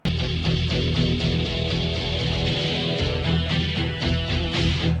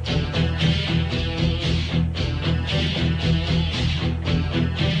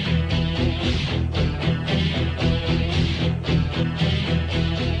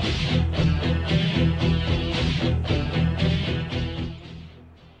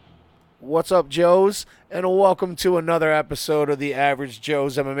What's up, Joes? And welcome to another episode of the Average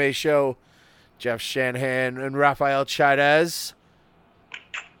Joe's MMA Show. Jeff Shanahan and Rafael Chaidez.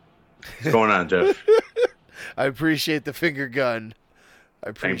 What's going on, Jeff? I appreciate the finger gun.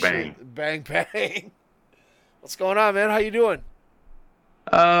 I Bang, appreciate bang bang. What's going on, man? How you doing?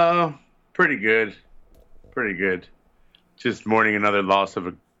 Pretty good. Pretty good. Just mourning another loss of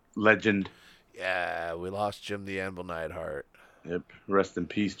a legend. Yeah, we lost Jim the Anvil Neidhart. Yep. Rest in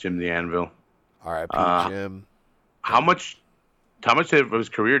peace, Jim the Anvil. R.I.P. Jim. How much of his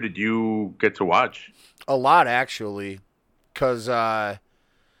career did you get to watch? A lot, actually, because I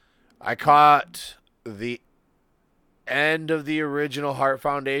caught the end of the original Heart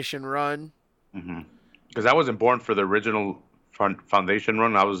Foundation run. Because I wasn't born for the original Foundation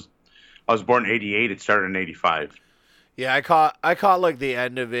run. I was born in '88. It started in '85. Yeah, I caught like the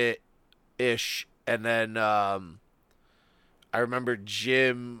end of it ish, and then I remember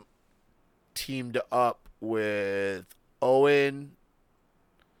Jim teamed up with Owen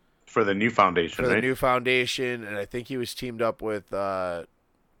For the new foundation, for the right? new foundation, and I think he was teamed up with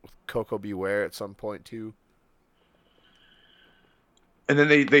Coco Beware at some point too. And then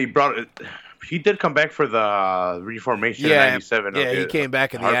they brought it. He did come back for the reformation in '97. Yeah, he came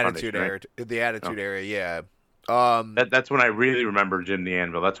back in the Heart Attitude Foundation, era. right? In the Attitude era, yeah. That's when I really remember Jim the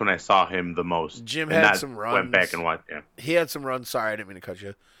Anvil. That's when I saw him the most. Jim And had not some runs. Went back and watched. Yeah. He had some runs. Sorry, I didn't mean to cut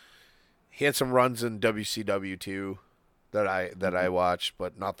you. He had some runs in WCW too that I watched,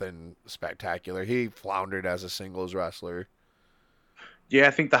 but nothing spectacular. He floundered as a singles wrestler. Yeah,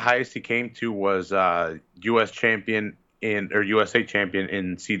 I think the highest he came to was U.S. champion USA champion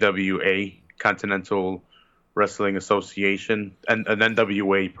in CWA, Continental Wrestling Association, and an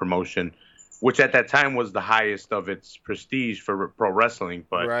NWA promotion, which at that time was the highest of its prestige for pro wrestling.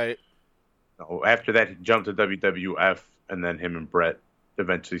 But Right. after that, he jumped to WWF, and then him and Brett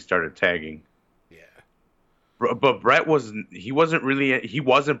eventually started tagging. Yeah. But Brett wasn't Brett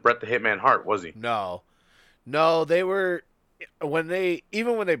the Hitman Hart, was he? No, they were when they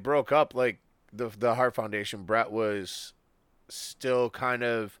broke up, like the Hart Foundation. Brett was still kind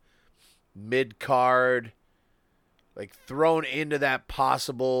of mid card, like thrown into that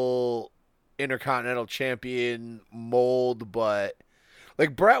possible Intercontinental Champion mold, but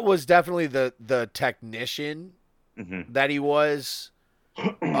like Brett was definitely the technician that he was.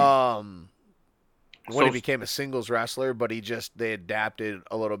 When he became a singles wrestler, but they adapted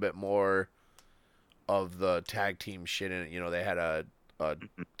a little bit more of the tag team shit in it. You know, they had a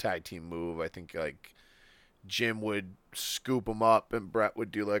tag team move. I think like Jim would scoop him up and Brett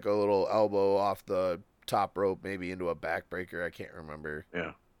would do like a little elbow off the top rope, maybe into a backbreaker. I can't remember.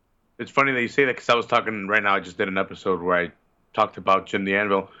 Yeah. It's funny that you say that because I was talking right now. I just did an episode where I talked about Jim the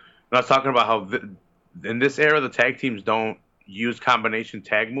Anvil. And I was talking about how in this era, the tag teams don't use combination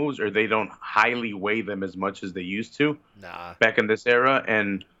tag moves, or they don't highly weigh them as much as they used to. Nah. Back in this era.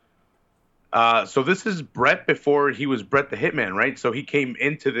 And so this is Brett before he was Brett the Hitman, right? So he came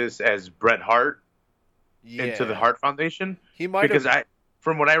into this as Bret Hart into the Hart Foundation. He might have.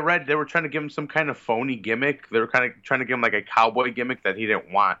 From what I read, they were trying to give him some kind of phony gimmick. They were kind of trying to give him like a cowboy gimmick that he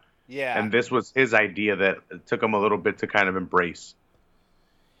didn't want. Yeah. And this was his idea that it took him a little bit to kind of embrace.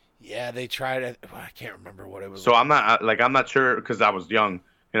 Yeah, they tried it. Well, I can't remember what it was. So I'm not sure because I was young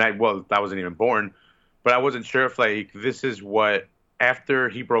and I wasn't even born, but I wasn't sure if like this is what after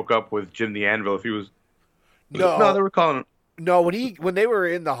he broke up with Jim the Anvil, if he was no, they were calling him. No, when they were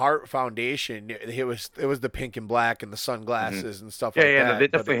in the Hart Foundation, it was the pink and black and the sunglasses and stuff like that. Yeah, they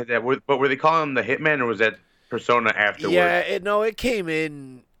definitely had that. But were they calling him the Hitman, or was that persona afterwards? Yeah, it came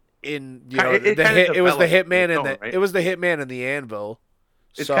in it was the Hitman and the Anvil.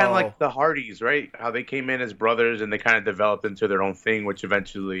 It's kind of like the Hardys, right? How they came in as brothers and they kind of developed into their own thing, which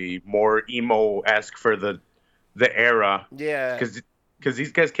eventually more emo-esque for the era. Yeah. Because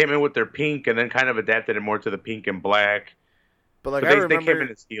these guys came in with their pink and then kind of adapted it more to the pink and black. But they came in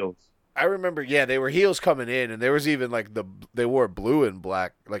as heels. I remember, yeah, they were heels coming in, and there was even like they wore blue and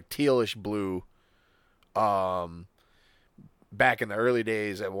black, like tealish blue. Back in the early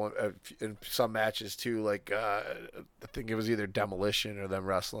days, in some matches too, like I think it was either Demolition or them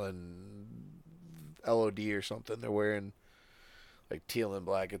wrestling LOD or something. They're wearing like teal and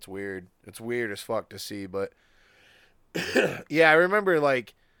black. It's weird. It's weird as fuck to see, but yeah, I remember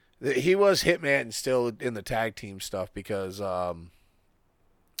like he was Hitman still in the tag team stuff because I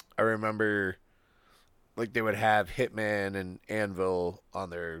remember like they would have Hitman and Anvil on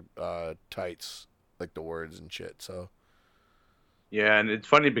their tights, like the words and shit. So. Yeah, and it's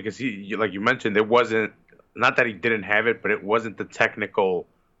funny because he, like you mentioned, it wasn't, not that he didn't have it, but it wasn't the technical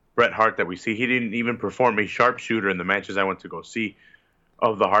Bret Hart that we see. He didn't even perform a sharpshooter in the matches I went to go see.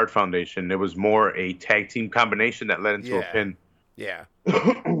 of the Hart Foundation. It was more a tag team combination that led into a Yeah. pin. Yeah.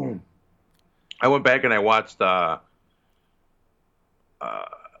 I went back and I watched the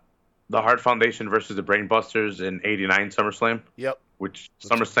Hart Foundation versus the Brainbusters in '89 SummerSlam, Yep. which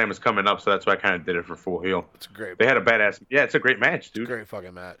SummerSlam is coming up, so that's why I kind of did it for Full Heel. It's a great. They had a badass. Yeah, it's a great match, dude. Great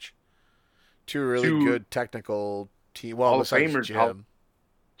fucking match. Two really Two good technical team. Well, Hall of besides Famers. Jim.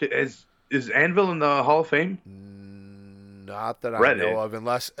 Is Anvil in the Hall of Fame? Not that I Brett know is. of,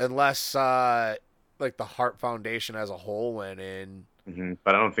 unless like the Hart Foundation as a whole went in.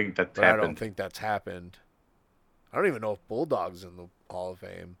 But I don't think that's But happened. I don't think that's happened. I don't even know if Bulldog's in the Hall of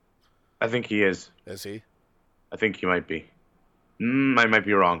Fame. I think he is. Is he? I think he might be. I might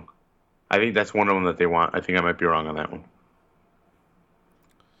be wrong. I think that's one of them that they want. I think I might be wrong on that one.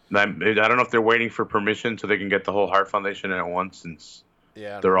 I don't know if they're waiting for permission so they can get the whole Hart Foundation in at once since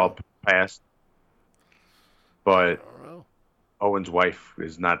they're all passed. But I don't know. Owen's wife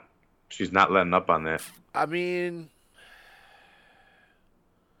is not. She's not letting up on that. I mean,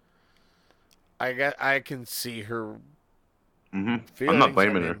 I can see her. I'm not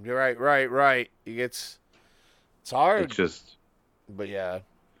blaming her. You're right. It's hard. It's just. But yeah,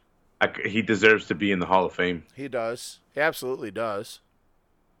 he deserves to be in the Hall of Fame. he does. He absolutely does.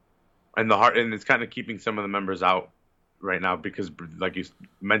 And it's kind of keeping some of the members out right now because, like you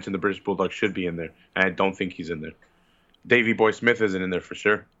mentioned, the British Bulldog should be in there, and I don't think he's in there. Davey Boy Smith isn't in there for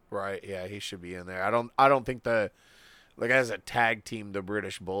sure. Right? Yeah, he should be in there. I don't think as a tag team, the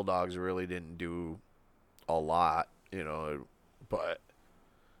British Bulldogs really didn't do a lot, but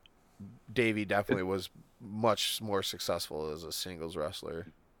Davey definitely was much more successful as a singles wrestler.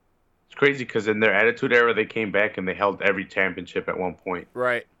 It's crazy because in their Attitude Era, they came back and they held every championship at one point.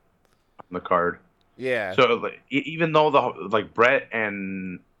 Right. On the card. Yeah. So even though Brett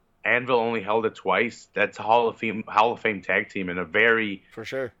and Anvil only held it twice, that's a Hall of Fame tag team and a very for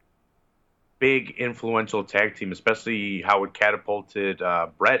sure big influential tag team, especially how it catapulted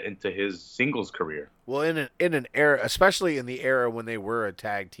Brett into his singles career. Well, in an era, especially in the era when they were a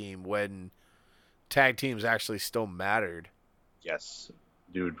tag team, when tag teams actually still mattered. Yes,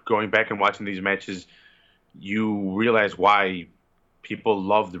 dude. Going back and watching these matches, you realize why people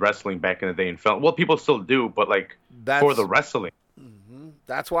loved wrestling back in the day and felt well. People still do, but for the wrestling. Mm-hmm.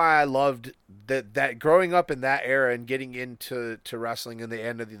 That's why I loved that growing up in that era and getting into wrestling in the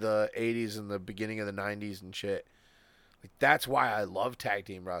end of the 80s and the beginning of the 90s and shit. That's why I love tag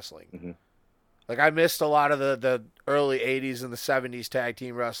team wrestling. Mm-hmm. I missed a lot of the early 80s and the 70s tag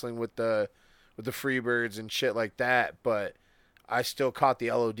team wrestling with the Freebirds and shit like that, but I still caught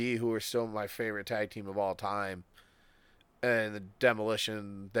the LOD, who are still my favorite tag team of all time. And the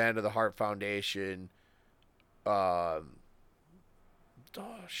Demolition, the end of the Hart Foundation. I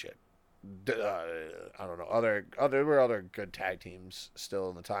don't know. There were other good tag teams still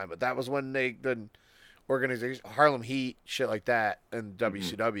in the time, but that was when the organization, Harlem Heat, shit like that, and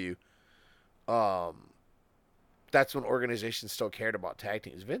WCW. That's when organizations still cared about tag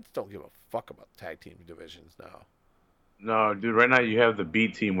teams. Vince don't give a fuck about tag team divisions now. No, dude, right now you have the B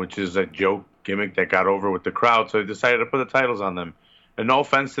team, which is a joke gimmick that got over with the crowd, so they decided to put the titles on them. And no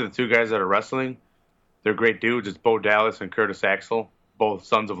offense to the two guys that are wrestling. They're great dudes. It's Bo Dallas and Curtis Axel, both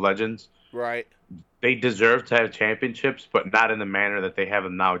sons of legends. Right. They deserve to have championships, but not in the manner that they have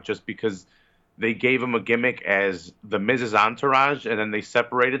them now, just because they gave them a gimmick as the Miz's entourage, and then they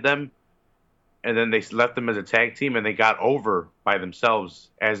separated them, and then they left them as a tag team, and they got over by themselves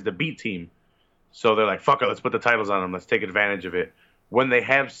as the B team. So they're like, fuck it, let's put the titles on them. Let's take advantage of it. When they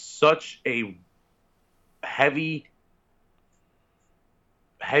have such a heavy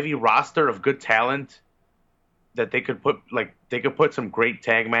roster of good talent that they could put some great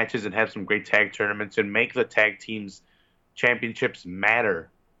tag matches and have some great tag tournaments and make the tag teams championships matter.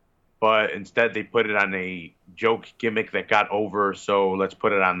 But instead they put it on a joke gimmick that got over, so let's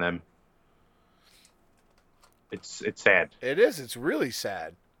put it on them. It's sad. It is. It's really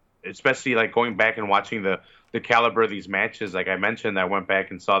sad. Especially going back and watching the caliber of these matches. Like I mentioned, I went back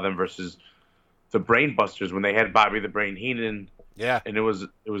and saw them versus the Brainbusters when they had Bobby the Brain Heenan. Yeah. And it was a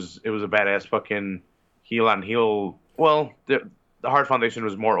badass fucking heel on heel. Well, the Hart Foundation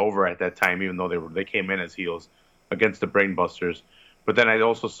was more over at that time, even though they came in as heels against the Brainbusters. But then I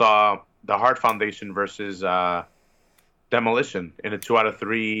also saw the Hart Foundation versus Demolition in a 2 out of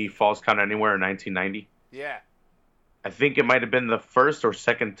 3 Falls Count Anywhere in 1990. Yeah. I think it might have been the first or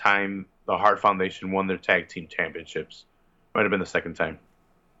second time the Hart Foundation won their tag team championships. Might have been the second time.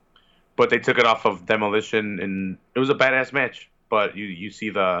 But they took it off of Demolition, and it was a badass match. But you see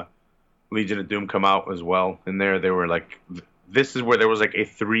the Legion of Doom come out as well. And there they were this is where there was a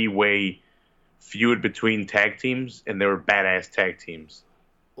 3-way feud between tag teams, and they were badass tag teams.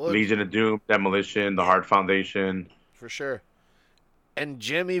 Well, Legion of Doom, Demolition, the Hart Foundation. for sure. And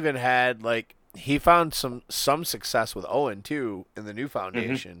Jim even had like he found some success with Owen too in the new Hmm.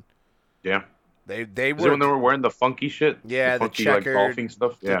 foundation. Yeah. They Is it when they worked, were wearing the funky shit? The yeah, the funky like checkered, golfing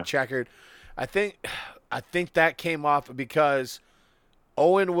stuff? the Yeah. checkered. I think I think that came off because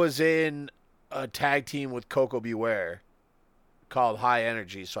Owen was in a tag team with Coco Beware called High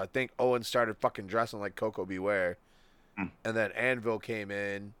Energy. So I think Owen started fucking dressing like Coco Beware, Mm. and then Anvil came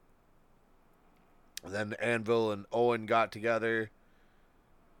in. And then Anvil and Owen got together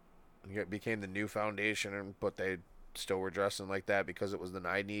and it became the new foundation, but they still were dressing like that because it was the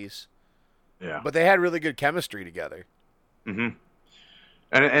 90s. Yeah. But they had really good chemistry together. Hmm.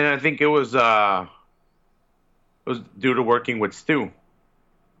 And I think it was due to working with Stu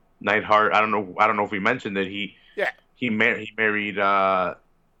Neidhart. I don't know if we mentioned that Yeah. he married Married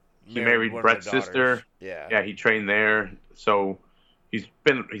one of Brett's the daughters. sister. Yeah. Yeah, he trained there. So he's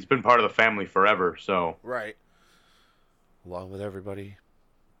been part of the family forever. So Right. Along with everybody.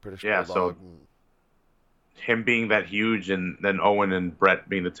 British yeah, Bulldog. so him being that huge, and then Owen and Brett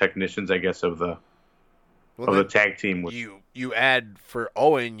being the technicians, I guess, of the tag team was. You add for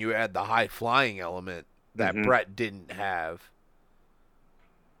Owen, you add the high flying element that Mhm. Brett didn't have.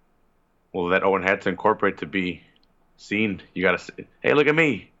 Well, that Owen had to incorporate to be seen. You gotta say, hey, look at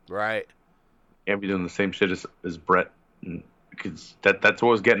me. Right. Can't be doing the same shit as Brett, because that's what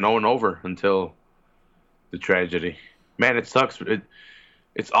was getting Owen over until the tragedy. Man, it sucks.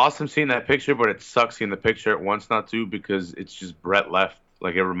 It's awesome seeing that picture, but it sucks seeing the picture at once not too, because it's just Brett left.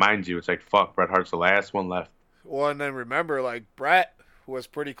 Like, it reminds you, it's like, fuck, Bret Hart's the last one left. Well, and then remember, like, Brett was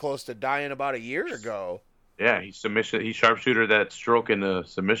pretty close to dying about a year ago. Yeah, he sharpshooter that stroke in the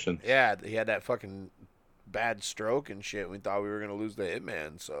submission. Yeah, he had that fucking bad stroke and shit. We thought we were going to lose the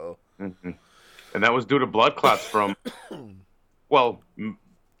Hitman, so. Hmm. And that was due to blood clots from, well,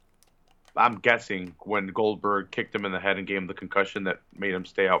 I'm guessing when Goldberg kicked him in the head and gave him the concussion that made him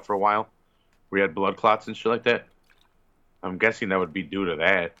stay out for a while. We had blood clots and shit like that. I'm guessing that would be due to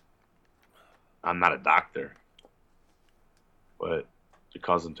that. I'm not a doctor, but it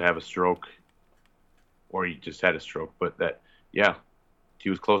caused him to have a stroke, or he just had a stroke. But that, yeah, he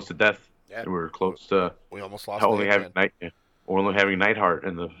was close to death. Yeah. We were close to We almost lost only having Neidhart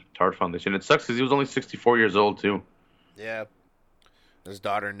in the Hart Foundation. It sucks because he was only 64 years old too. Yeah. His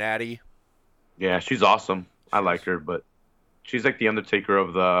daughter, Natty. Yeah, she's awesome. I like her, but she's like the Undertaker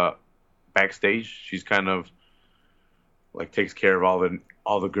of the backstage. She's kind of like takes care of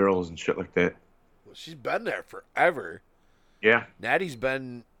all the girls and shit like that. Well, she's been there forever. Yeah. Natty's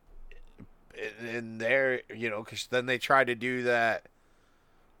been in there, you know, because then they tried to do that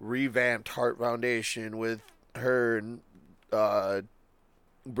revamped Hart Foundation with her and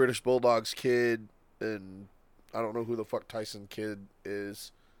British Bulldog's kid, and I don't know who the fuck Tyson Kidd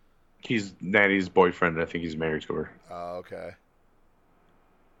is. He's Natty's boyfriend. I think he's married to her. Oh, okay.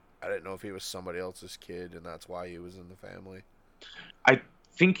 I didn't know if he was somebody else's kid, and that's why he was in the family. I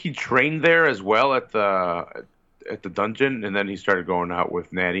think he trained there as well at the dungeon, and then he started going out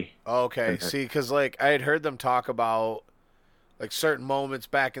with Natty. Okay, see, because like I had heard them talk about like certain moments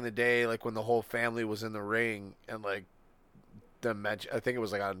back in the day, like when the whole family was in the ring, and like them mention. I think it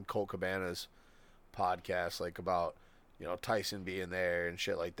was like on Colt Cabana's podcast, like about Tyson being there and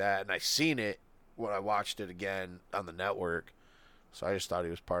shit like that. And I seen it when I watched it again on the network, so I just thought he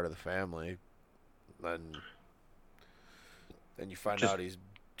was part of the family. Then you find out he's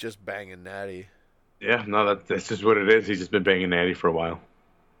just banging Natty. Yeah, no, that's just what it is. He's just been banging Natty for a while.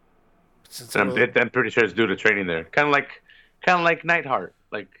 I'm pretty sure it's due to training there. Kind of like Neidhart,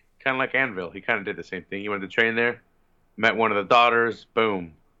 kind of like Anvil. He kind of did the same thing. He went to train there, met one of the daughters.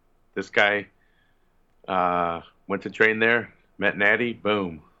 Boom, this guy went to train there, met Natty.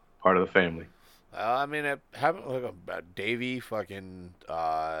 Boom, part of the family. I mean, it happened like Davey fucking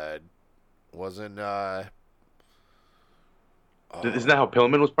wasn't. Isn't that how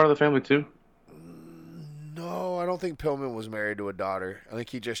Pillman was part of the family too? No, I don't think Pillman was married to a daughter. I think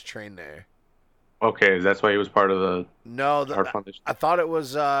he just trained there. Okay, that's why he was part of the Hart Foundation. I thought it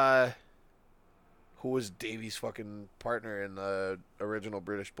was who was Davey's fucking partner in the original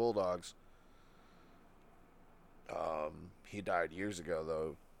British Bulldogs. He died years ago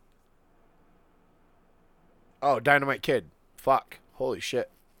though. Oh, Dynamite Kid. Fuck. Holy shit.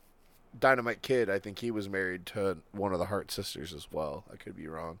 Dynamite Kid, I think he was married to one of the Hart sisters as well. I could be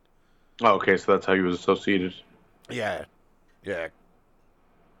wrong. Oh, okay, so that's how he was associated. Yeah. Yeah.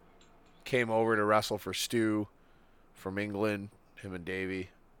 Came over to wrestle for Stu from England, him and Davey.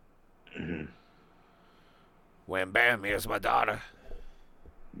 Mm-hmm. Wham bam, here's my daughter.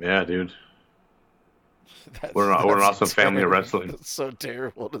 Yeah, dude. We're an awesome family of wrestling. That's so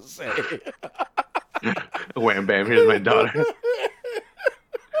terrible to say. Wham bam, here's my daughter.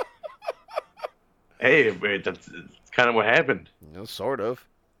 Hey, that's kind of what happened. Sort of.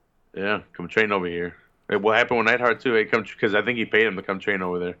 Yeah, come train over here. Hey, what happened with Neidhart too? Hey, come because I think he paid him to come train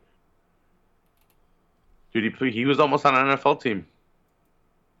over there. Dude, he was almost on an NFL team.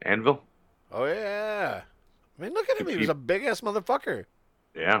 Anvil. Oh yeah. I mean, look at him. He was a big ass motherfucker.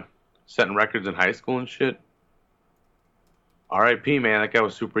 Yeah, setting records in high school and shit. R.I.P. Man, that guy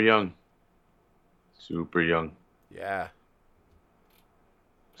was super young. Super young. Yeah.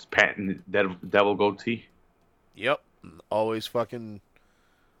 His patent devil goatee. Yep. Always fucking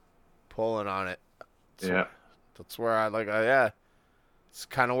pulling on it. Yeah. That's where yeah. It's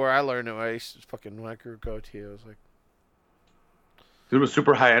kind of where I learned it. I used to fucking when I grew goatee. I was like, dude was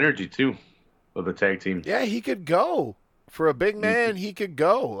super high energy too, of the tag team. Yeah, he could go for a big man. He could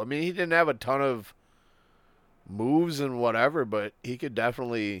go. I mean, he didn't have a ton of moves and whatever, but he could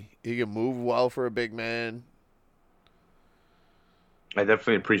move well for a big man. I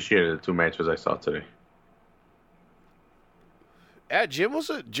definitely appreciated the 2 matches I saw today. Yeah,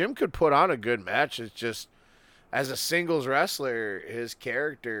 Jim could put on a good match. It's just as a singles wrestler, his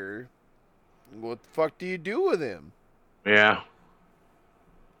character, what the fuck do you do with him? Yeah.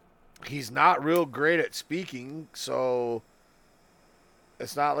 He's not real great at speaking, so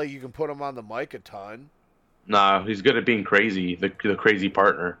it's not like you can put him on the mic a ton. Nah, he's good at being crazy, the crazy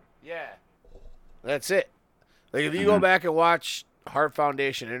partner. Yeah. That's it. Like, if you go back and watch Heart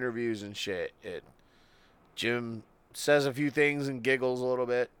Foundation interviews and shit, Jim says a few things and giggles a little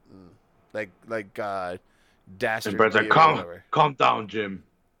bit. Like Dastardly. And Brad's like, calm down, Jim.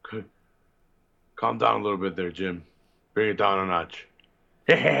 Calm down a little bit there, Jim. Bring it down a notch.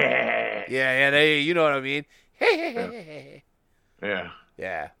 Yeah, you know what I mean. Yeah.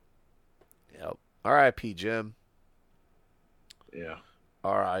 Yeah. Yep. R.I.P. Jim. Yeah.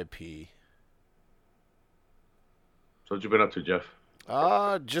 R.I.P. So what you been up to, Jeff?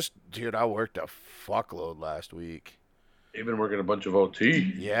 Dude, I worked a fuckload last week. You've been working a bunch of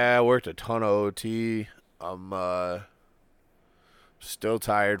OT. Yeah, I worked a ton of OT. I'm still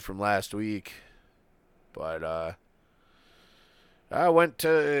tired from last week. But I went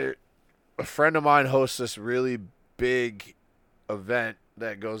to a friend of mine hosts this really big event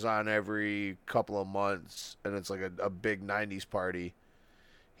that goes on every couple of months, and it's like a big 90s party.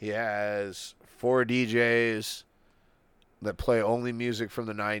 He has 4 DJs that play only music from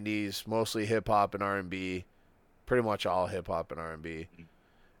the 90s, mostly hip-hop and R&B, pretty much all hip-hop and R&B.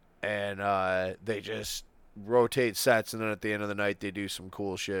 And they just rotate sets, and then at the end of the night they do some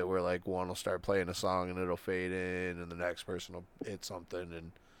cool shit where like one will start playing a song and it'll fade in, and the next person will hit something,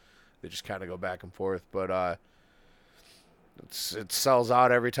 and they just kind of go back and forth. But it sells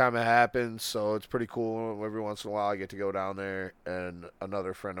out every time it happens, so it's pretty cool. Every once in a while I get to go down there, and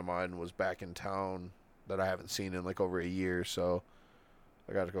another friend of mine was back in town that I haven't seen in like over a year, so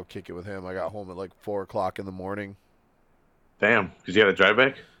I got to go kick it with him. I got home at like 4 o'clock in the morning. Damn, because you had to drive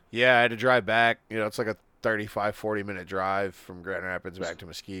back? Yeah, I had to drive back. It's like a 35, 40-minute drive from Grand Rapids back to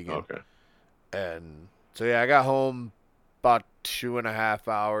Muskegon. Okay. And so, yeah, I got home about 2.5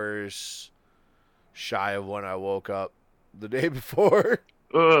 hours shy of when I woke up the day before.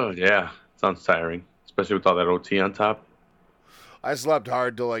 Yeah. Sounds tiring, especially with all that OT on top. I slept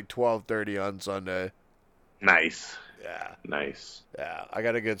hard till like 12:30 on Sunday. Nice. Yeah. Nice. Yeah, I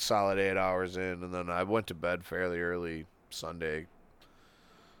got a good solid 8 hours in, and then I went to bed fairly early Sunday.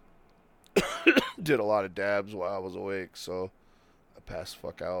 Did a lot of dabs while I was awake, so I passed the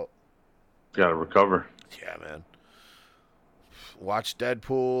fuck out. Gotta recover. Yeah, man. Watched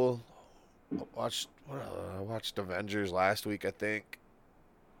Deadpool. I watched Avengers last week, I think.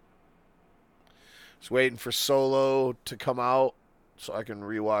 Just waiting for Solo to come out so I can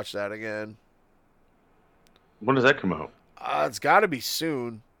rewatch that again. When does that come out? It's got to be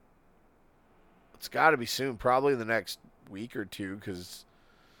soon. Probably in the next week or two, because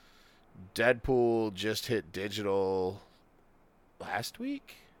Deadpool just hit digital last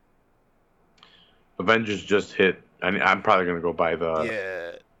week. Avengers just hit. I'm probably gonna go buy the.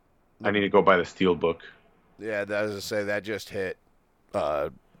 Yeah. I need to go buy the Steelbook. Yeah, as I say, that just hit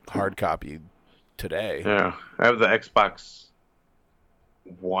hard copy today. Yeah, I have the Xbox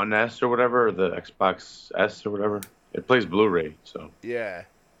One S or whatever, or the Xbox S or whatever. It plays Blu-ray, so. Yeah.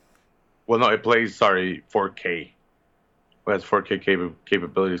 Well, no, it plays 4K. It has 4K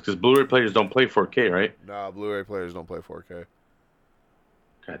capabilities because Blu-ray players don't play 4K, right? No, Blu-ray players don't play 4K.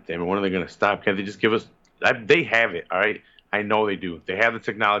 God damn it! When are they gonna stop? Can't they just give us? They have it, all right. I know they do. They have the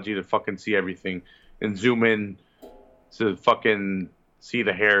technology to fucking see everything and zoom in to fucking see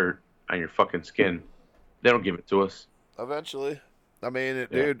the hair on your fucking skin. They don't give it to us. Eventually. I mean, Yeah.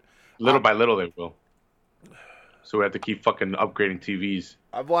 dude, Little by little, they will. So we have to keep fucking upgrading TVs.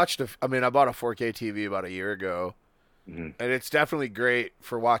 I've watched I bought a 4K TV about a year ago, Hmm. and it's definitely great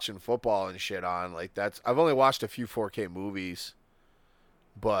for watching football and shit on. Like I've only watched a few 4K movies,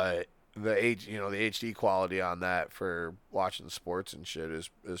 but the HD quality on that for watching sports and shit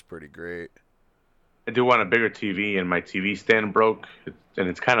is pretty great. I do want a bigger TV, and my TV stand broke, and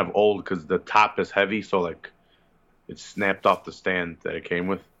it's kind of old because the top is heavy, so like it snapped off the stand that it came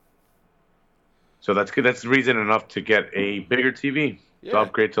with. So that's good. That's reason enough to get a bigger TV to Yeah,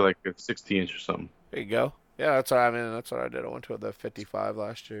 upgrade to like a 60-inch or something. there you go. Yeah, that's what I mean. That's what I did. I went to the 55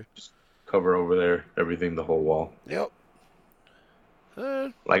 last year. Just cover over there, everything, the whole wall, Yep.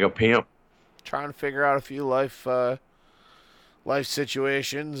 like a pimp. Trying to figure out a few life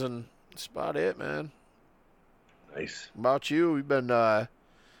situations, and that's about it, man. Nice. About you? We've been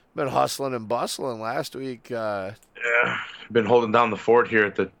hustling and bustling last week. Yeah, been holding down the fort here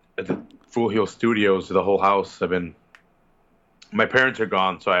at the Fool Heel Studios. The whole house. My parents are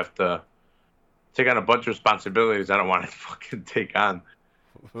gone, so I have to take on a bunch of responsibilities I don't want to fucking take on.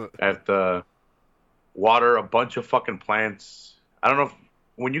 I have to water a bunch of fucking plants. I don't know if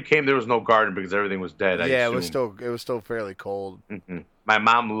when you came there was no garden because everything was dead. Yeah, I assume. it was still fairly cold. My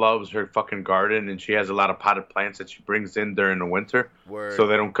mom loves her fucking garden, and she has a lot of potted plants that she brings in during the winter, Word. so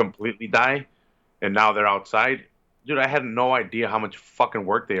they don't completely die. And now they're outside. Dude, I had no idea how much fucking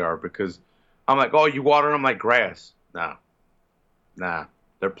work they are because I'm like, oh, you water them like grass. Nah,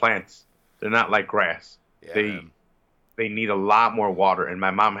 they're plants. They're not like grass. Yeah, They man. they need a lot more water. And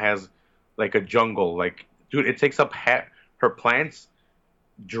my mom has like a jungle. Like, dude, it takes up her plants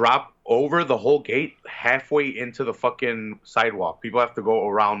drop over the whole gate halfway into the fucking sidewalk. People have to go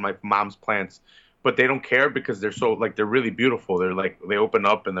around my mom's plants, but they don't care because they're so like they're really beautiful. They're like they open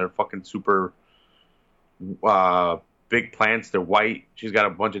up and they're fucking super big plants. They're white. She's got a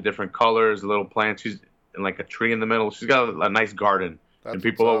bunch of different colors, little plants. She's and like a tree in the middle. She's got a nice garden, That's and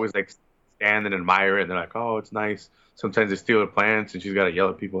people what's up. always like stand and admire it. And they're like, "Oh, it's nice." Sometimes they steal the plants, and she's got to yell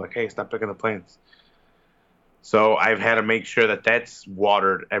at people like, "Hey, stop picking the plants." So I've had to make sure that that's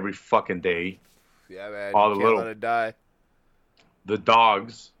watered every fucking day. Yeah, man. All You the can't little let it die. the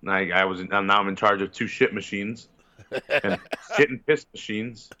dogs. I'm now in charge of 2 shit machines and shit and piss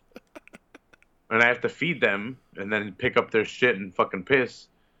machines, and I have to feed them and then pick up their shit and fucking piss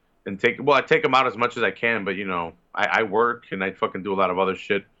and I take them out as much as I can, but I work and I fucking do a lot of other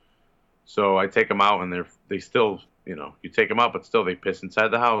shit, so I take them out and they still you take them out, but still they piss inside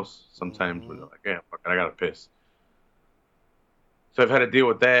the house sometimes. When they're like, yeah, fuck, I gotta piss. So I've had to deal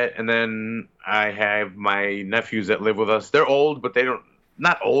with that, and then I have my nephews that live with us. They're old, but they don't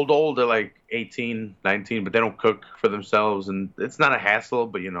not old. They're like 18, 19, but they don't cook for themselves, and it's not a hassle.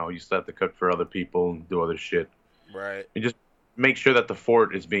 But you still have to cook for other people and do other shit, Right. and just make sure that the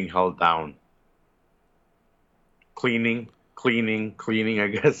fort is being held down. Cleaning. I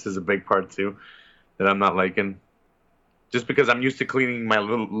guess is a big part too that I'm not liking. Just because I'm used to cleaning my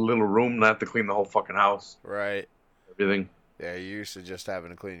little room, not have to clean the whole fucking house, Right. everything. Yeah, you're used to just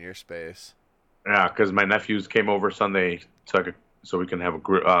having to clean your space. Yeah, because my nephews came over Sunday so we can have a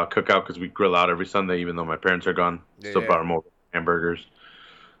cookout because we grill out every Sunday, even though my parents are gone. Still Yeah. brought them over hamburgers.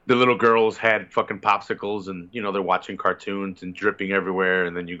 The little girls had fucking popsicles, and they're watching cartoons and dripping everywhere.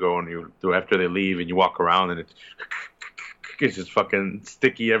 And then you go and you do after they leave, and you walk around, and it's just fucking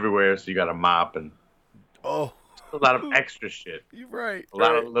sticky everywhere. So you got to mop and Oh, a lot of extra shit. you're right. A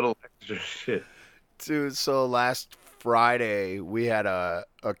lot right. of little extra shit. Dude, so last Friday we had a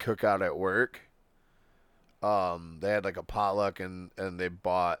cookout at work. They had like a potluck and they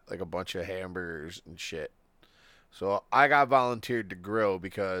bought like a bunch of hamburgers and shit. So I got volunteered to grill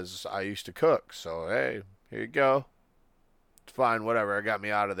because I used to cook. So hey, here you go. It's fine, whatever. It got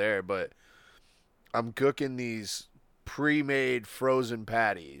me out of there, but I'm cooking these pre-made frozen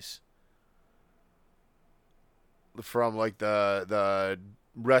patties from like the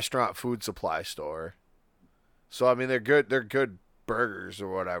restaurant food supply store. So I mean they're good burgers or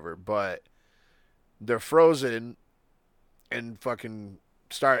whatever, but they're frozen and fucking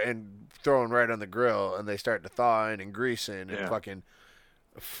start and throwing right on the grill and they start to thaw in and greasing and Yeah. fucking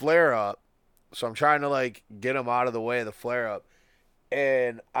flare up. So I'm trying to like get them out of the way of the flare up,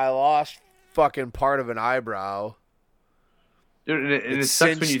 and I lost fucking part of an eyebrow. Dude, and It it sucks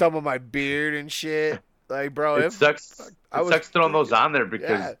when singed you. some of my beard and shit. Like, bro, It sucks. I It was sucks throwing those on there because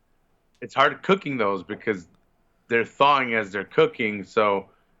yeah. it's hard cooking those because they're thawing as they're cooking. So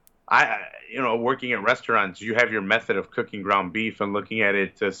working at restaurants, you have your method of cooking ground beef and looking at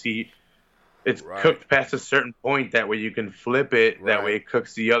it to see It's Right. cooked past a certain point. That way you can flip it. That way Right. it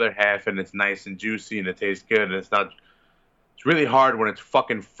cooks the other half and it's nice and juicy and it tastes good. And it's not. It's really hard when it's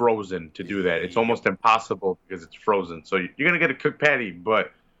fucking frozen to do that. It's Yep. almost impossible because it's frozen. So you're gonna get a cooked patty,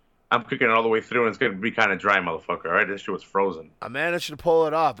 but I'm cooking it all the way through and it's gonna be kind of dry, motherfucker. All right, this shit was frozen. I managed to pull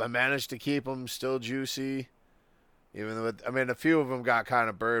it off. I managed to keep them still juicy. Even though, I mean, a few of them got kind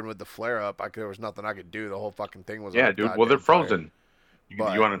of burned with the flare up. There was nothing I could do. The whole fucking thing was Yeah, on dude. Well, they're goddamn fire. frozen.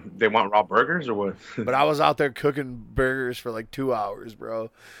 But, You want to? They want raw burgers or what? but I was out there cooking burgers for like 2 hours, bro.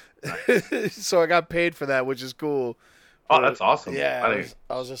 So I got paid for that, which is cool. Oh, that's awesome. Yeah,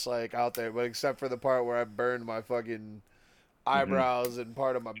 I was just like out there, but except for the part where I burned my fucking eyebrows and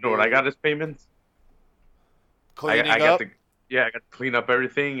part of my You know what I got as payments? cleaning I got up. to, yeah, I got to clean up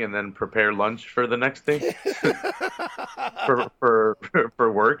everything and then prepare lunch for the next day for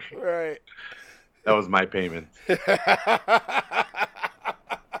work. Right. That was my payment.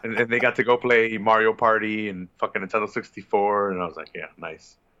 And they got to go play Mario Party and fucking Nintendo 64, and I was like, yeah,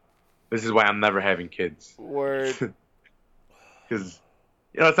 nice. This is why I'm never having kids. Word. Because,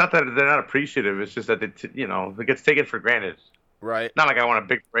 it's not that they're not appreciative. It's just that, it gets taken for granted. Right. Not like I want a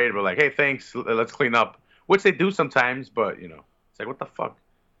big parade, but like, hey, thanks, let's clean up. Which they do sometimes, but, it's like, what the fuck?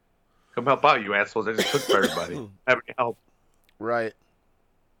 Come help out, you assholes. I just cooked for everybody. Have any help. Right.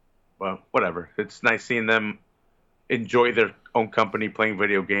 Well, whatever. It's nice seeing them enjoy their own company, playing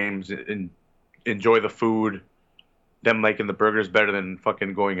video games, and enjoy the food. Them liking the burgers better than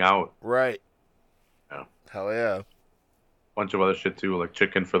fucking going out. Right. Yeah. Hell yeah. Bunch of other shit too, like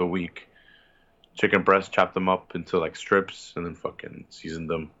chicken for the week. Chicken breast, chop them up into like strips, and then fucking season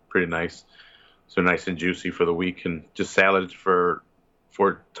them. Pretty nice. So nice and juicy for the week, and just salads for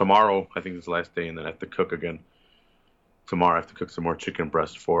tomorrow. I think it's the last day, and then I have to cook again. Tomorrow I have to cook some more chicken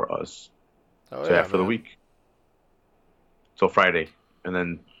breast for us. Oh, So yeah, for the week. Till Friday. And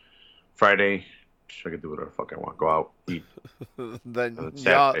then Friday, I can do whatever the fuck I want. Go out, eat. Then And then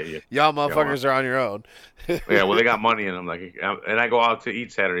Saturday, y'all motherfuckers are on your own. yeah, well, they got money, and I'm like, and I go out to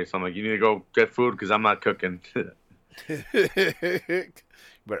eat Saturday, so I'm like, you need to go get food because I'm not cooking.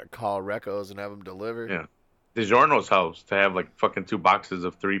 Better call Recos and have them deliver. Yeah. DiGiorno's house to have like fucking 2 boxes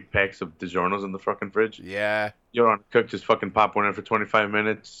of 3 packs of DiGiorno's in the fucking fridge. Yeah. You don't want to cook, just fucking pop one in for 25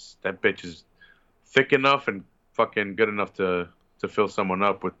 minutes. That bitch is thick enough and fucking good enough to fill someone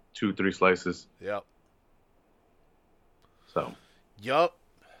up with 2-3 slices. Yep. So Yup.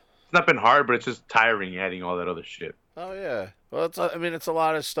 it's not been hard, but it's just tiring adding all that other shit. Oh yeah. Well, it's a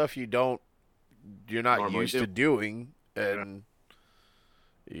lot of stuff you're not Normally used do. to doing, and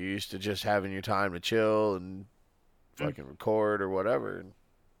you're used to just having your time to chill and fucking record or whatever. And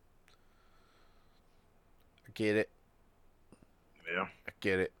I get it. Yeah. I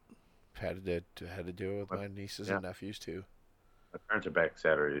get it. Had to do it with my nieces and nephews too. My parents are back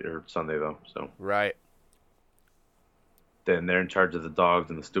Saturday or Sunday though, so Right. then they're in charge of the dogs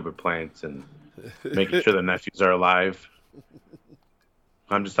and the stupid plants and making sure the nephews are alive.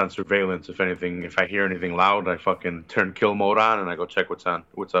 I'm just on surveillance. If I hear anything loud, I fucking turn kill mode on and I go check what's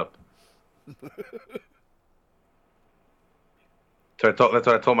up. So that's what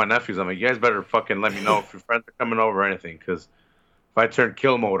I told my nephews. I'm like, you guys better fucking let me know if your friends are coming over or anything, because if I turn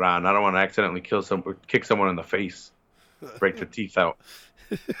kill mode on, I don't want to accidentally kick someone in the face, break their teeth out.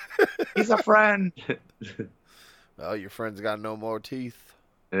 He's a friend. Well, your friend's got no more teeth.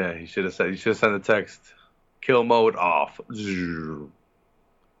 Yeah, you should have sent a text. Kill mode off.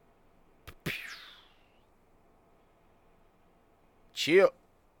 Chill.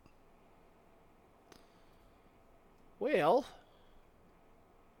 Well,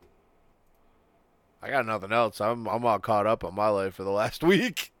 I got nothing else. I'm all caught up on my life for the last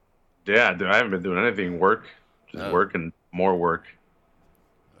week. Yeah, dude, I haven't been doing anything. Work, just work and more work.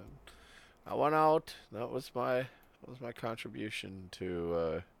 I went out. That was my contribution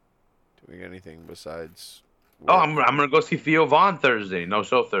to doing anything besides work. Oh, I'm gonna go see Theo Vaughn Thursday. No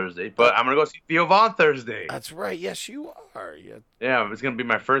show Thursday, but I'm gonna go see Theo Vaughn Thursday. That's right. Yes, you are. Yeah, it's gonna be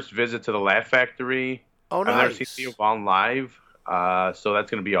my first visit to the Laugh Factory. Oh, nice. I've never seen Theo Vaughn live, so that's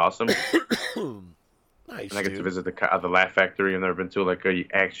gonna be awesome. Nice. And I get to visit the Laugh Factory. I've never been to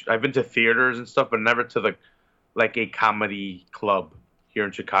I've been to theaters and stuff, but never to a comedy club here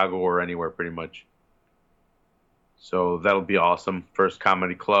in Chicago or anywhere, pretty much. So that'll be awesome. First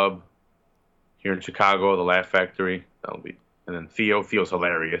comedy club here in Chicago, the Laugh Factory. And then Theo's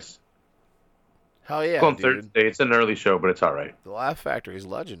hilarious. Hell yeah, It's on dude. Thursday. It's an early show, but it's all right. The Laugh Factory is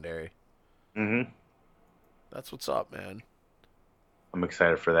legendary. Mm-hmm. That's what's up, man. I'm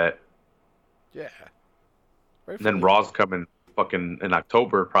excited for that. Yeah. And then Raw's coming fucking in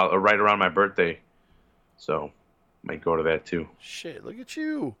October, probably right around my birthday. So might go to that too. Shit, look at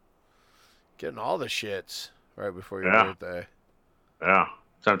you. Getting all the shits right before your Yeah. birthday. Yeah.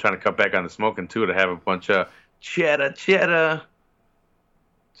 So I'm trying to cut back on the smoking too to have a bunch of cheddar.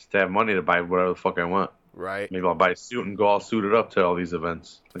 Just to have money to buy whatever the fuck I want. Right. Maybe I'll buy a suit and go all suited up to all these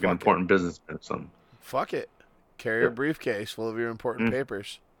events. Like an Fuck it. important businessman or something. Fuck it. Carry a briefcase full of your important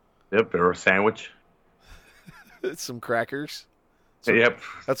papers. Yep, or a sandwich. Some crackers. Yep.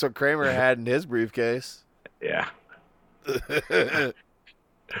 That's what Kramer had in his briefcase. Yeah.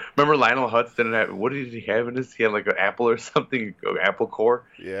 Remember Lionel Hutz didn't have, what did he have in his? He had like an apple or something, an apple core.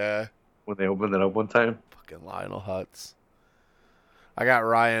 Yeah. When they opened it up one time. Fucking Lionel Hutz. I got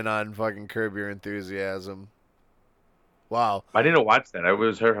Ryan on fucking Curb Your Enthusiasm. Wow. I didn't watch that. I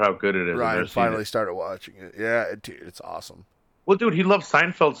always heard how good it is. Ryan finally started watching it. Yeah, dude, it's awesome. Well, dude, he loves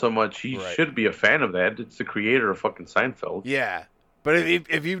Seinfeld so much. He Right. should be a fan of that. It's the creator of fucking Seinfeld. Yeah, but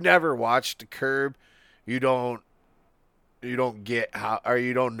if you've never watched Curb, you don't get how, or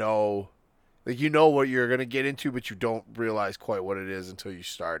you don't know, like, you know what you're gonna get into, but you don't realize quite what it is until you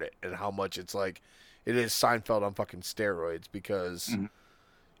start it and how much it's like. It is Seinfeld on fucking steroids because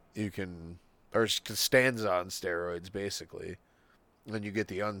you can, or Costanza on steroids basically, and then you get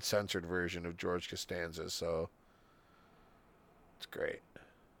the uncensored version of George Costanza. So it's great.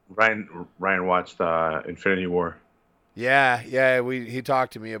 Ryan watched Infinity War. Yeah, he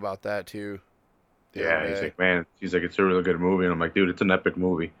talked to me about that too. Yeah, he's like, man, it's a really good movie, and I'm like, dude, it's an epic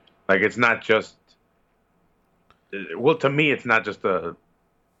movie. Like, it's not just, well, to me, it's not just a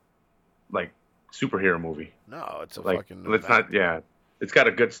like superhero movie. No, it's a like, fucking. it's not. Yeah, it's got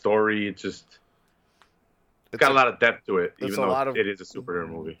a good story. It's got a lot of depth to it, even though it is a superhero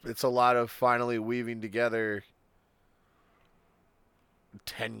movie. It's a lot of finally weaving together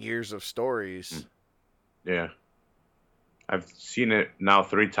 10 years of stories. Yeah. I've seen it now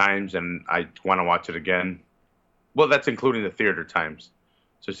 3 times, and I want to watch it again. Well, that's including the theater times.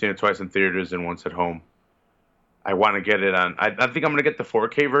 So I've seen it twice in theaters and once at home. I want to get it on. I think I'm going to get the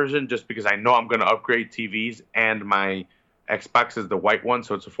 4K version just because I know I'm going to upgrade TVs, and my Xbox is the white one,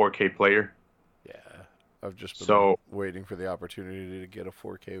 so it's a 4K player. Yeah. I've just been waiting for the opportunity to get a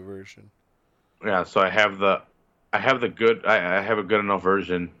 4K version. Yeah, so I have a good enough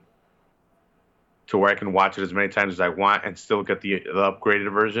version to where I can watch it as many times as I want and still get the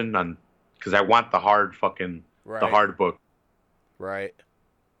upgraded version because I want the hard the hard book. Right.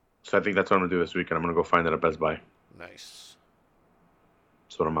 So I think that's what I'm gonna do this weekend. I'm gonna go find that at Best Buy. Nice.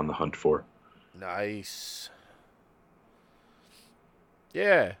 That's what I'm on the hunt for. Nice.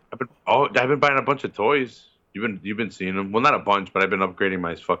 Yeah. I've been buying a bunch of toys. You've been seeing them. Well, not a bunch, but I've been upgrading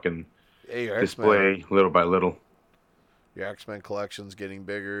my fucking display little by little. Your X-Men collection's getting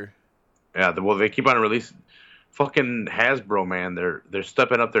bigger. Yeah, well, they keep on releasing. Fucking Hasbro, man, they're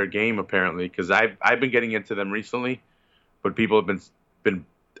stepping up their game apparently. Because I've been getting into them recently, but people have been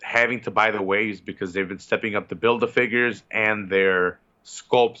having to buy the waves because they've been stepping up the Build-A-Figures and their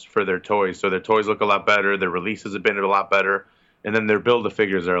sculpts for their toys. So their toys look a lot better. Their releases have been a lot better, and then their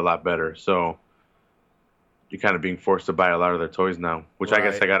Build-A-Figures are a lot better. So you're kind of being forced to buy a lot of their toys now, which I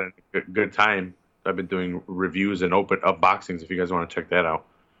guess I got a good time. I've been doing reviews and open unboxings if you guys want to check that out.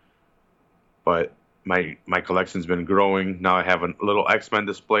 But my collection's been growing. Now I have a little X-Men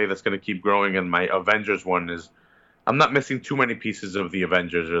display that's going to keep growing, and my Avengers one is... I'm not missing too many pieces of the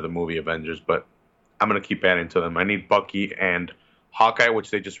Avengers or the movie Avengers, but I'm going to keep adding to them. I need Bucky and Hawkeye, which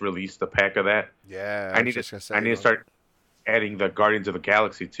they just released a pack of that. Yeah, I need to start adding the Guardians of the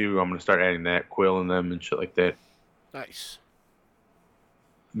Galaxy, too. I'm going to start adding that, Quill and them and shit like that. Nice.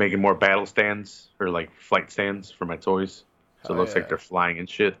 Making more battle stands, or like flight stands for my toys. So it looks like they're flying and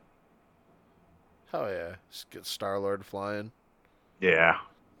shit. Hell yeah. Just get Star-Lord flying. Yeah.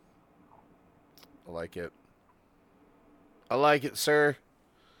 I like it. I like it, sir.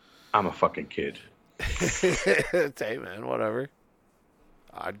 I'm a fucking kid. Hey, man, whatever.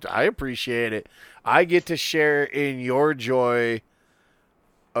 I appreciate it. I get to share in your joy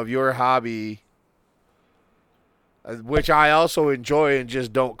of your hobby, which I also enjoy and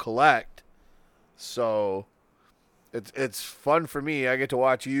just don't collect. So it's fun for me. I get to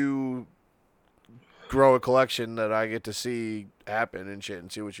watch you grow a collection that I get to see happen and shit and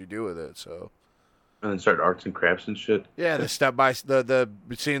see what you do with it. So, and then start arts and crafts and shit. Yeah, the step by the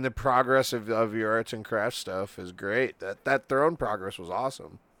seeing the progress of your arts and crafts stuff is great. That their own progress was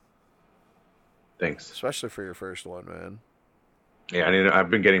awesome. Thanks, especially for your first one, man. Yeah, I've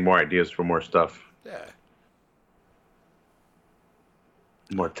been getting more ideas for more stuff. Yeah,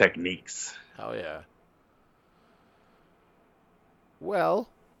 more techniques. Hell yeah. Well,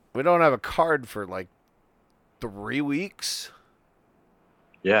 we don't have a card for like 3 weeks.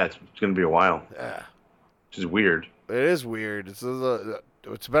 Yeah, it's going to be a while. Yeah. Which is weird. It is weird.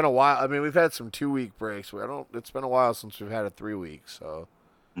 it's been a while. I mean, we've had some 2 week breaks. It's been a while since we've had a 3 week. So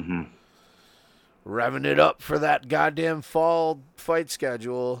revving it up for that goddamn fall fight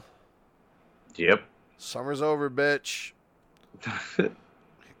schedule. Yep. Summer's over, bitch.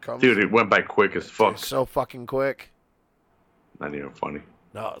 Dude, it went by quick as fuck. Dude, so fucking quick. Not even funny.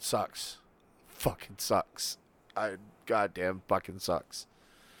 No, it sucks. Fucking sucks. Goddamn fucking sucks.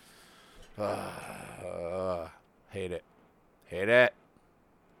 Hate it. Hate it.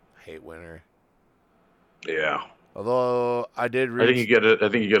 Hate winter. Yeah. Although I did read. I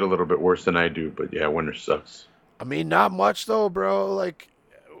think you get a little bit worse than I do, but yeah, winter sucks. I mean, not much though, bro. Like,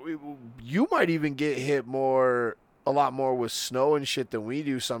 you might even get hit a lot more with snow and shit than we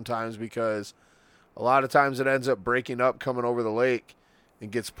do sometimes, because a lot of times it ends up breaking up coming over the lake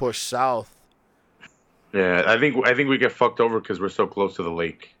and gets pushed south. Yeah, I think we get fucked over because we're so close to the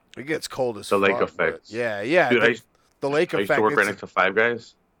lake. It gets cold as the fuck. lake effects. Yeah. Dude, the lake I effect. used to work right next to Five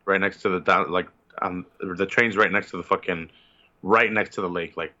Guys, right next to the train's right next to right next to the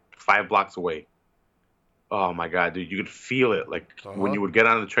lake, like 5 blocks away. Oh my god, dude, you could feel it, like when you would get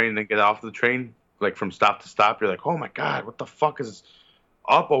on the train and then get off the train, like from stop to stop, you're like, oh my god, what the fuck is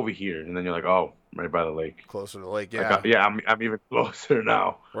up over here? And then you're like, oh, right by the lake, closer to the lake. Yeah, I'm even closer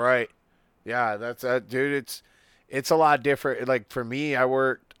now. Right. Yeah, that's dude. It's a lot different. Like for me, I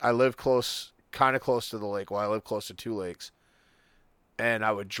live kind of close to the lake. Well, I live close to 2 lakes, and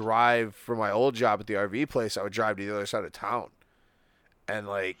I would drive for my old job at the RV place. I would drive to the other side of town, and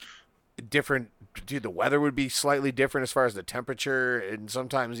like different. Dude, the weather would be slightly different as far as the temperature, and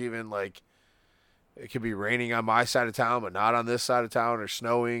sometimes even like it could be raining on my side of town, but not on this side of town, or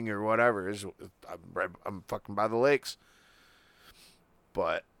snowing or whatever. I'm fucking by the lakes,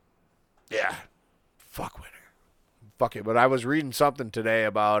 but yeah, fuck winter. Fuck it. But I was reading something today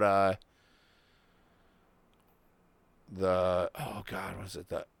about the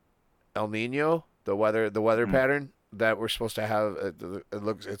the El Nino, the weather pattern that we're supposed to have. It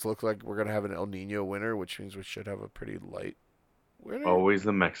looks like we're gonna have an El Nino winter, which means we should have a pretty light winter. Always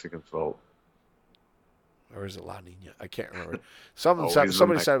the Mexican fault. Or is it La Nina? I can't remember. Somebody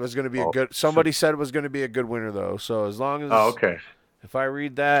said it was going to be a good. Somebody said it was going to be a good winter though. So as long as okay. If I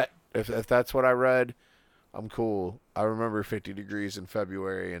read that, if that's what I read, I'm cool. I remember 50 degrees in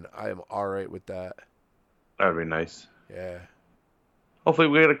February, and I am all right with that. That'd be nice. Yeah. Hopefully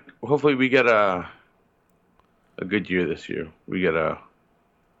we get a good year this year. We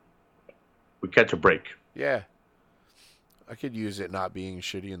catch a break. Yeah. I could use it not being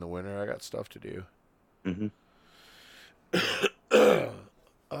shitty in the winter. I got stuff to do.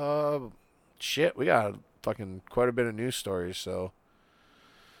 Shit, we got fucking quite a bit of news stories, so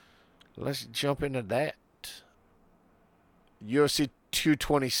let's jump into that. UFC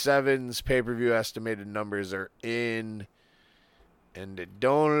 227's pay-per-view estimated numbers are in, and it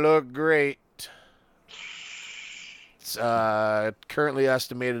don't look great. It's currently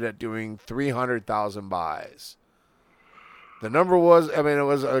estimated at doing 300,000 buys. The number was, it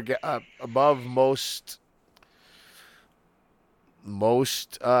was above most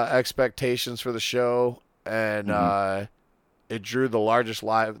expectations for the show, and it drew the largest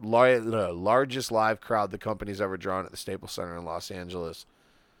live crowd the company's ever drawn at the Staples Center in Los Angeles,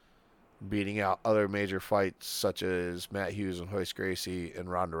 beating out other major fights such as Matt Hughes and Royce Gracie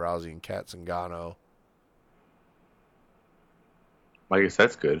and Ronda Rousey and Kat Zingano. I guess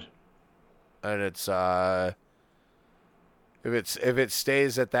that's good. And it's if it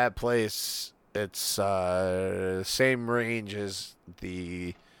stays at that place, it's same range as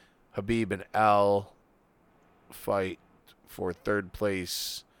the Khabib and Al fight for third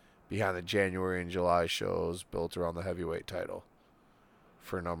place behind the January and July shows built around the heavyweight title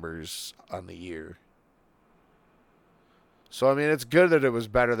for numbers on the year. So I mean, it's good that it was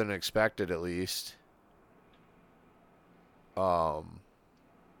better than expected, at least. I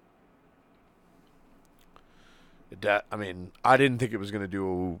didn't think it was going to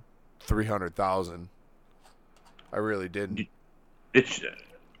do 300,000. I really didn't.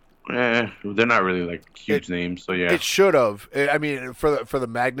 They're not really like huge names, so yeah. It should have. I mean, for the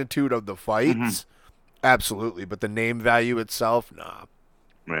magnitude of the fights, absolutely. But the name value itself, nah.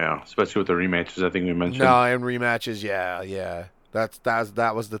 Yeah, especially with the rematches, I think we mentioned. No, and rematches, yeah.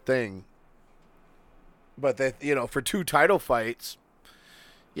 That was the thing. But for 2 title fights,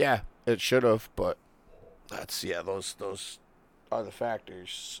 yeah, it should have. But those are the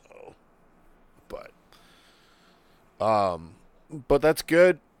factors. So, but that's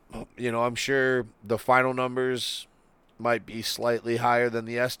good. I'm sure the final numbers might be slightly higher than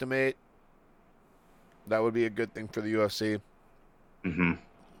the estimate. That would be a good thing for the UFC.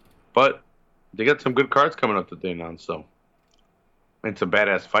 But they got some good cards coming up that they announced, so. into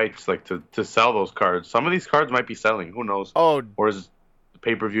badass fights, like to sell those cards. Some of these cards might be selling. Who knows? Oh, Or is the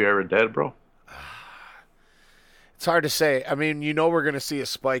pay-per-view era dead, bro? it's hard to say. I mean, we're going to see a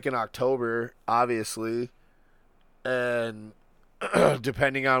spike in October, obviously. And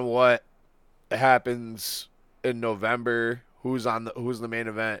depending on what happens in November, who's the main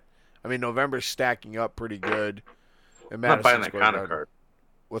event. I mean, November's stacking up pretty good. I'm not buying that kind of card.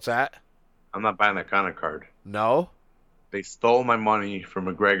 What's that? I'm not buying that kind of card. No? They stole my money from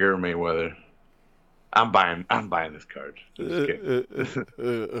McGregor Mayweather. I'm buying this card. Just kidding.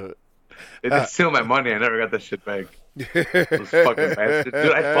 They did steal my money. I never got that shit back. Those fucking bastards.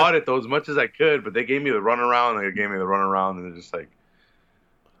 Dude, I fought it though as much as I could, but they gave me the runaround. And they're just like,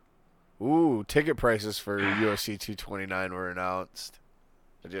 ooh, ticket prices for UFC 229 were announced.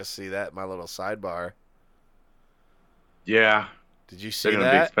 I just see that in my little sidebar. yeah, Did you see they're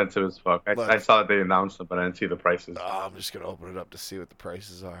gonna be that? expensive as fuck. I saw that they announced them, but I didn't see the prices. Oh, I'm just gonna open it up to see what the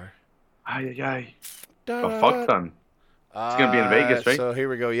prices are. Ay. A fuck ton. It's gonna be in Vegas, right? So here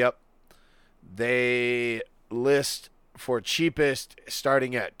we go. Yep. They list for cheapest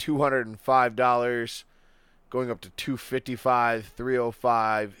starting at $205, going up to $255,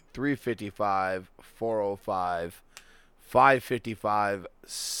 $305, $355, $405, $555,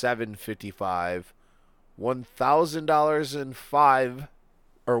 $755, $1,000 and $1,005,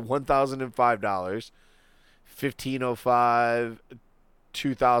 $1,505,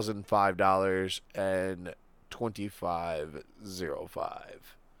 $2,005, and $2,505.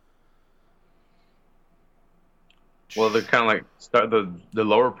 Well, they're kind of like the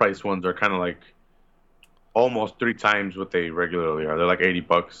lower price ones are kind of like almost 3 times what they regularly are. They're like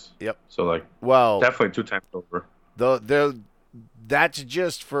 $80. Yep. So like, well, definitely 2 times over. That's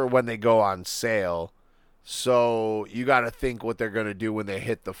just for when they go on sale. So you got to think what they're going to do when they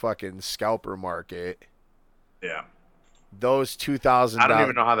hit the fucking scalper market. Yeah. Those $2,000. I don't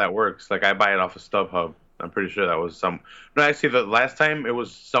even know how that works. Like, I buy it off of StubHub. I'm pretty sure that was some. No, actually, the last time it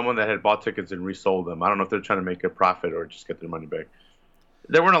was someone that had bought tickets and resold them. I don't know if they're trying to make a profit or just get their money back.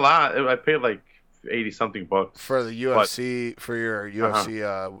 There weren't a lot. I paid like $80 something for the UFC for your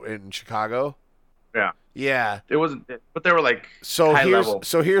UFC in Chicago. Yeah. Yeah. It wasn't, but they were like high level.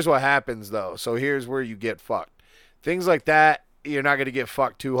 So here's what happens though. So here's where you get fucked. Things like that, you're not gonna get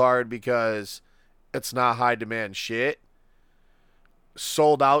fucked too hard because it's not high demand shit.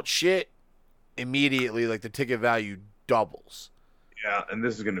 Sold out shit, immediately like the ticket value doubles. Yeah, and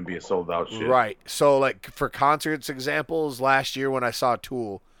this is gonna be a sold out shit. Right. So like for concerts examples, last year when I saw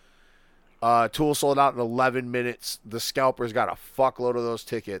Tool, Tool sold out in 11 minutes. The scalpers got a fuckload of those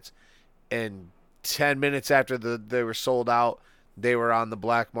tickets, and 10 minutes after they were sold out, they were on the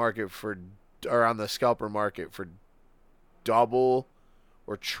black market or on the scalper market for double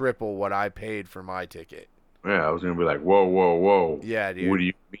or triple what I paid for my ticket. Yeah, I was gonna be like, whoa. Yeah, dude. What do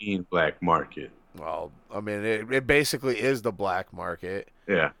you mean black market? Well, I mean, it basically is the black market.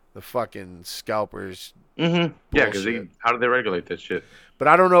 Yeah. The fucking scalpers. Mm-hmm. Yeah, because how do they regulate that shit? But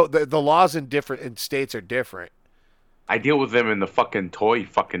I don't know. The laws in states are different. I deal with them in the fucking toy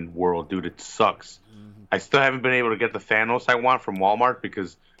fucking world, dude. It sucks. Mm-hmm. I still haven't been able to get the Thanos I want from Walmart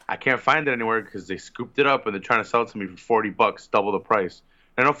because I can't find it anywhere because they scooped it up and they're trying to sell it to me for $40, double the price.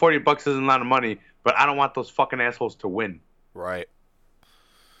 I know $40 isn't a lot of money, but I don't want those fucking assholes to win. Right.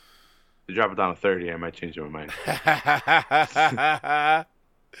 They drop it down to 30, I might change my mind.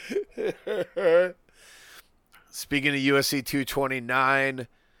 Speaking of UFC 229,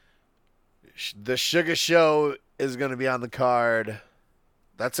 the Sugar Show is going to be on the card.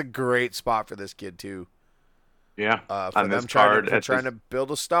 That's a great spot for this kid too. Yeah. For them trying to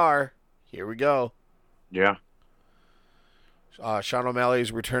build a star. Here we go. Yeah. Sean O'Malley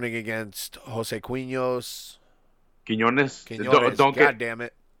is returning against Jose Quinones. Quinones. Don't God damn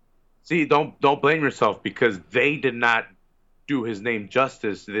it. See, don't blame yourself because they did not do his name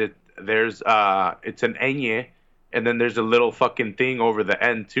justice. There's it's an Enye, and then there's a little fucking thing over the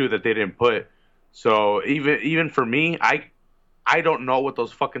end too that they didn't put. So even for me, I don't know what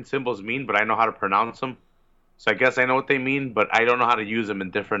those fucking symbols mean, but I know how to pronounce them. So I guess I know what they mean, but I don't know how to use them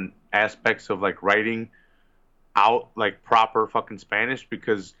in different aspects of like writing out like proper fucking Spanish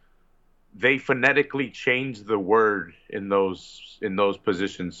because they phonetically change the word in those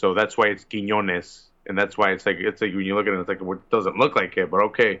positions. So that's why it's Quiñones, and that's why it's like when you look at it, it's like it doesn't look like it, but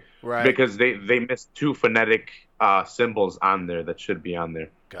okay, right? Because they missed 2 phonetic symbols on there that should be on there.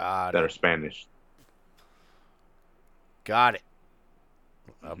 That are Spanish. Got it.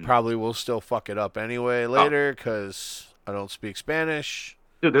 Probably will still fuck it up anyway later because I don't speak Spanish.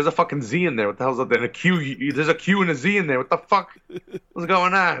 Dude, there's a fucking Z in there. What the hell's up there? And a Q. There's a Q and a Z in there. What the fuck? What's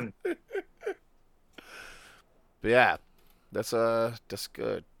going on? But yeah. That's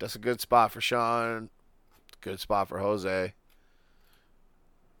good. That's a good spot for Sean. Good spot for Jose.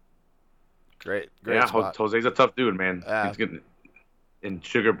 Great Yeah, spot. Jose's a tough dude, man. Yeah, He's getting and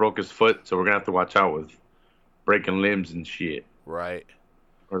Sugar broke his foot, so we're gonna have to watch out with breaking limbs and shit right.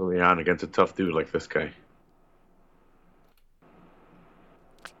 early on against a tough dude like this guy.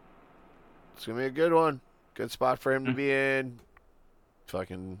 It's gonna be a good one. Good spot for him to be in.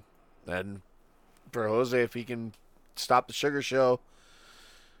 Fucking, and for Jose, if he can stop the Sugar Show,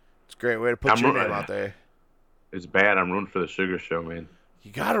 it's a great way to put your name out there. It's bad. I'm rooting for the Sugar Show, man.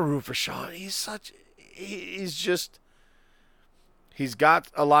 You gotta root for Sean. He's got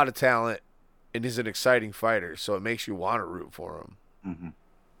a lot of talent, and he's an exciting fighter, so it makes you want to root for him. Mm-hmm.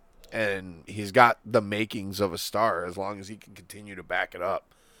 And he's got the makings of a star as long as he can continue to back it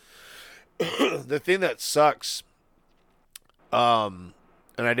up. The thing that sucks, and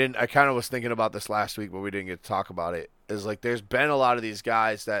I kind of was thinking about this last week, but we didn't get to talk about it, is like there's been a lot of these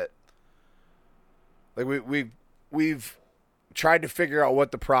guys that, like we've tried to figure out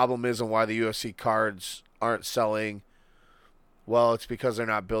what the problem is and why the UFC cards aren't selling. Well, it's because they're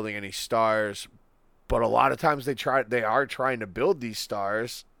not building any stars, but a lot of times they are trying to build these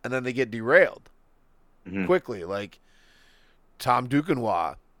stars and then they get derailed quickly. Like Tom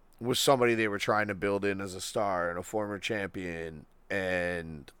Duquesnoy was somebody they were trying to build in as a star and a former champion,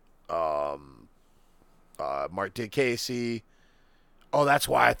 and Mark Casey. Oh, that's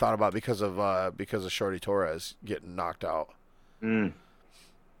why I thought about because of Shorty Torres getting knocked out. Mm.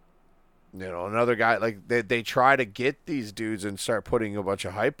 You know, another guy, like they try to get these dudes and start putting a bunch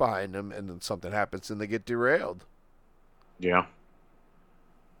of hype behind them, and then something happens and they get derailed. Yeah.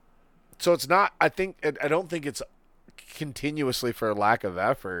 So it's not. I don't think it's continuously for lack of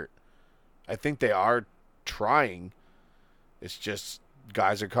effort. I think they are trying. It's just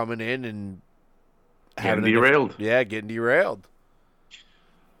guys are coming in and getting derailed. Getting derailed.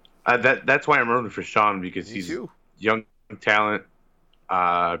 That's why I'm rooting for Sean, because he's young talent.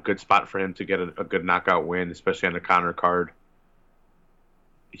 Good spot for him to get a good knockout win, especially on the Conor card.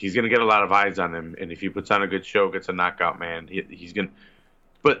 He's going to get a lot of eyes on him, and if he puts on a good show, gets a knockout, man, he's going to...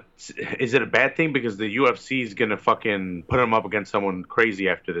 But is it a bad thing? Because the UFC is going to fucking put him up against someone crazy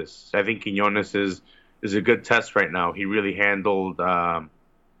after this. I think Quinones is a good test right now. He really handled... fuck,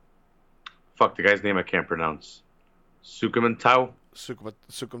 the guy's name I can't pronounce. Sukumantau?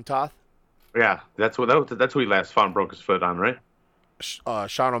 Sukumtath? Yeah, that's who he last fought and broke his foot on, right?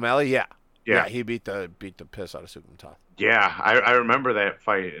 Sean O'Malley, yeah, he beat the piss out of Sukumtath. Yeah, I remember that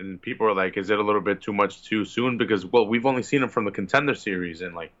fight, and people were like, "Is it a little bit too much too soon?" Because we've only seen him from the Contender Series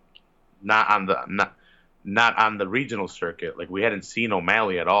and like not on the regional circuit. Like we hadn't seen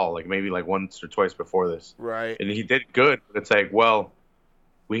O'Malley at all. Like maybe like once or twice before this. Right. And he did good, but it's like, well,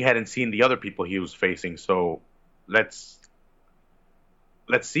 we hadn't seen the other people he was facing, so let's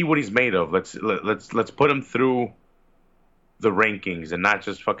see what he's made of. Let's put him through the rankings and not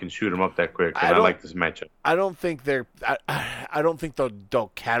just fucking shoot him up that quick. And I like this matchup. I don't think they'll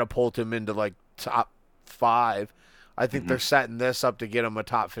catapult him into like top 5. I think they're setting this up to get him a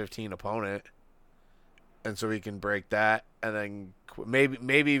top 15 opponent, and so he can break that, and then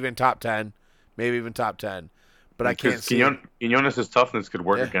maybe even top 10, But I can't see. Quinones' toughness could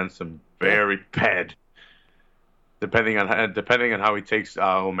work against him very bad, depending on how he takes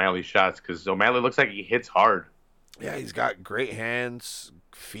O'Malley's shots. Because O'Malley looks like he hits hard. Yeah, he's got great hands,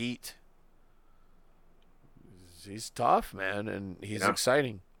 feet. He's tough, man, and he's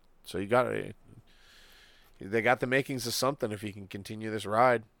exciting. So they got the makings of something if he can continue this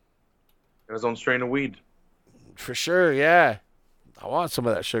ride. Got his own strain of weed. For sure, yeah. I want some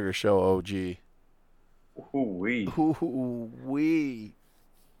of that Sugar Show OG. Ooh-wee. Ooh-wee.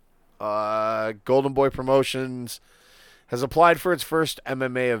 Golden Boy Promotions has applied for its first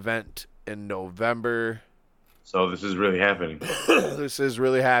MMA event in November. So this is really happening. This is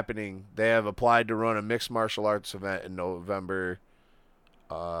really happening. They have applied to run a mixed martial arts event in November.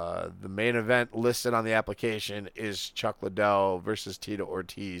 The main event listed on the application is Chuck Liddell versus Tito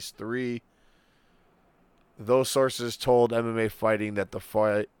Ortiz 3. Those sources told MMA Fighting that the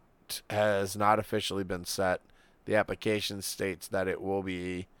fight has not officially been set. The application states that it will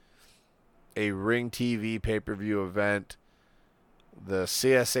be a Ring TV pay-per-view event. The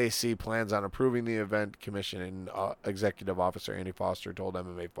CSAC plans on approving the event. Commission and Executive Officer Andy Foster told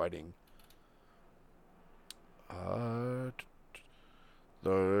MMA Fighting.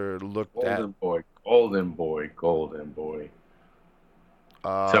 Golden boy.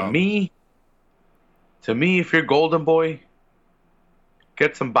 To me, if you're Golden Boy,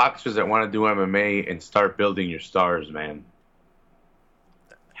 get some boxers that want to do MMA and start building your stars, man.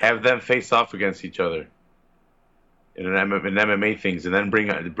 Have them face off against each other. in MMA things, and then bring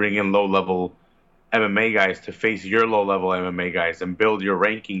in low level MMA guys to face your low level MMA guys and build your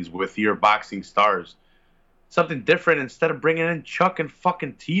rankings with your boxing stars. Something different instead of bringing in Chuck and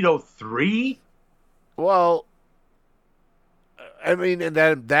fucking Tito 3. Well, I mean, and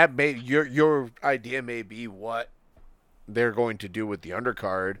that may your idea may be what they're going to do with the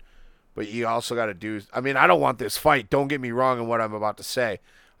undercard, but you also got to do. I mean, I don't want this fight. Don't get me wrong in what I'm about to say.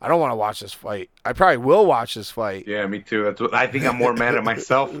 I don't want to watch this fight. I probably will watch this fight. Yeah, me too. That's what I think. I'm more mad at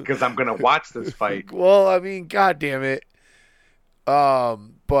myself because I'm gonna watch this fight. Well, I mean, god damn it. Please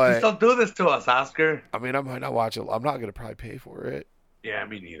But don't do this to us, Oscar. I mean, I might not watch it. I'm not gonna probably pay for it. Yeah,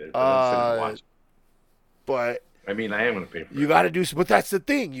 me neither. But I'm sitting and watching. But I mean, I am gonna pay for you it. got to do. But that's the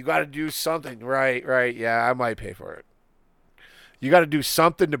thing. You got to do something. Right. Right. Yeah, I might pay for it. You got to do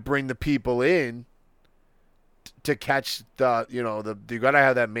something to bring the people in to catch the. You got to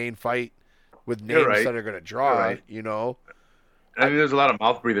have that main fight with You're names right. that are gonna draw. You're right. I mean, there's a lot of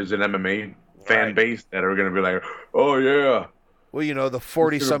mouth breathers in MMA fan Right. base that are gonna be like, "Oh yeah, Well, the It's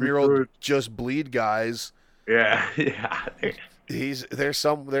 40-some gonna be year old good. just bleed guys. yeah, yeah." They're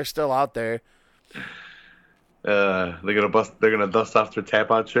still out there. They're gonna dust off their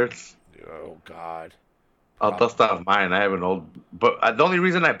tap out shirts. Oh God. I'll dust off mine. I have an old, but the only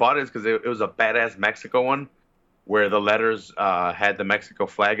reason I bought it is because it was a badass Mexico one, where the letters had the Mexico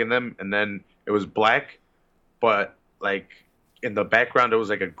flag in them, and then it was black, but like in the background it was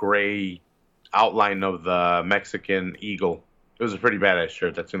like a gray outline of the Mexican eagle. It was a pretty badass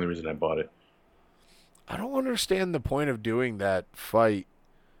shirt. That's the only reason I bought it. I don't understand the point of doing that fight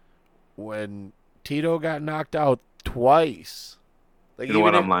when Tito got knocked out twice. Like You know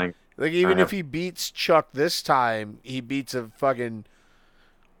what? even I'm lying. even I if he beats Chuck this time, he beats a fucking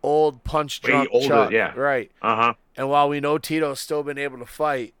old punch Way drunk older, Chuck. yeah. Right. Uh huh. And while we know Tito's still been able to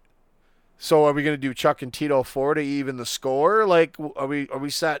fight, so are we going to do Chuck and Tito 4 to even the score? Like, are we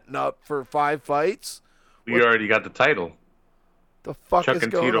setting up for 5 fights? We already got the title. The fuck Chuck is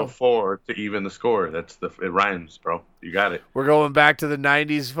and going Tito on? 4 to even the score. It rhymes, bro. You got it. We're going back to the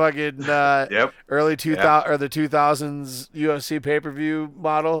 '90s fucking Yep. early 2000 or the 2000s UFC pay-per-view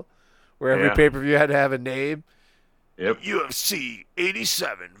model, where every Yeah. pay-per-view had to have a name. Yep. UFC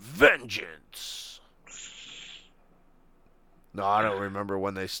 87 Vengeance. No, I don't remember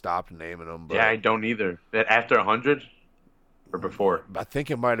when they stopped naming them, but Yeah, I don't either. That after 100 or before? I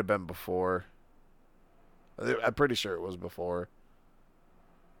think it might have been before. I'm pretty sure it was before.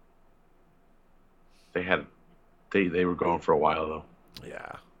 They were going for a while though.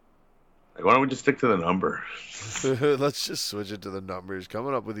 Yeah. Like, why don't we just stick to the number? Let's just switch it to the numbers.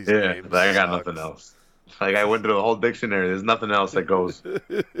 Coming up with these Yeah, names. I got sucks. nothing else. Like I went through the whole dictionary. There's nothing else that goes.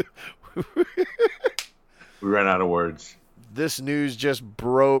 We ran out of words. This news just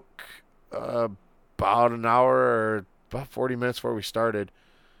broke about an hour or about 40 minutes before we started.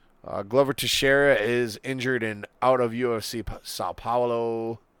 Glover Teixeira is injured and out of UFC Sao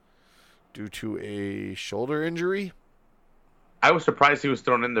Paulo due to a shoulder injury. I was surprised he was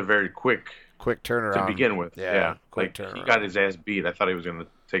thrown in there very quick Quick turnaround. to begin with. Yeah, quick like he turnaround. got his ass beat. I thought he was gonna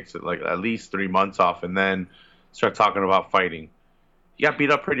take like at least 3 months off and then start talking about fighting. He got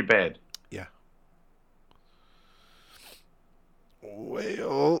beat up pretty bad. Yeah.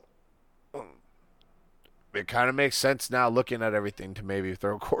 Well, it kind of makes sense now looking at everything to maybe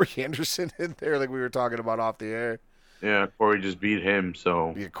throw Corey Anderson in there like we were talking about off the air. Yeah, Corey just beat him,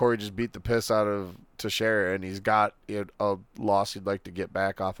 so Yeah, Corey just beat the piss out of Teixeira, and he's got a loss he'd like to get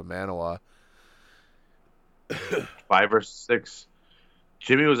back off of Manawa. 5 or 6.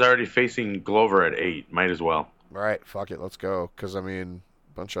 Jimmy was already facing Glover at 8. Might as well. All right, fuck it, let's go. Because, I mean,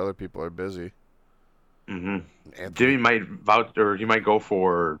 a bunch of other people are busy. hmm Anthony, Jimmy might vouch, or he might go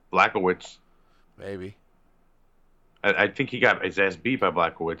for Blackowitz. maybe. I think he got his ass beat by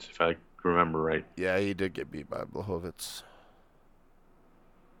Blackowitz, if I remember right. Yeah, he did get beat by Blachowicz.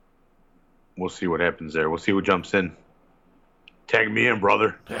 We'll see what happens there. We'll see who jumps in. Tag me in,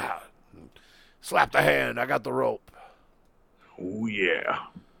 brother. Yeah. Slap the hand. I got the rope. Oh, yeah.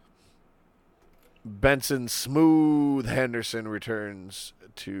 Benson Smooth Henderson returns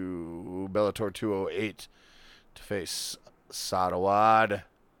to Bellator 208 to face Sadawad.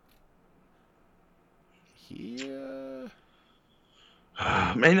 Yeah.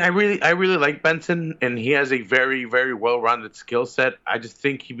 Man, I really like Benson, and he has a very, very well-rounded skill set. I just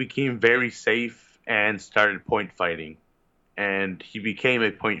think he became very safe and started point fighting, and he became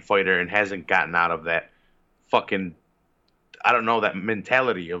a point fighter and hasn't gotten out of that fucking, I don't know, that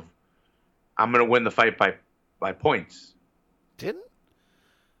mentality of I'm gonna win the fight by points. Didn't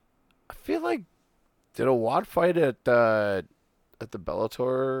I feel like did a wad fight at the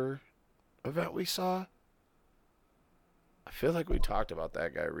Bellator event we saw? I feel like we talked about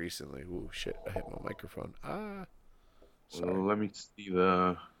that guy recently. Ooh, shit! I hit my microphone. Sorry. Let me see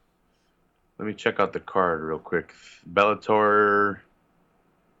the. Let me check out the card real quick. Bellator.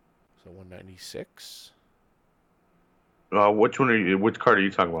 So 196. Which one are you? Which card are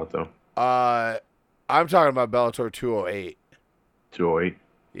you talking about though? I'm talking about Bellator 208. 208.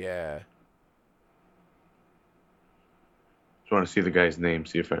 Yeah. Just want to see the guy's name.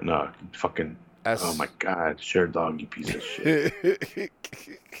 See if I no fucking. Oh my god, Shared Dog, you piece of shit.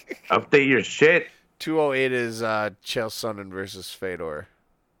 Update your shit. 208 is Chael Sonnen versus Fedor.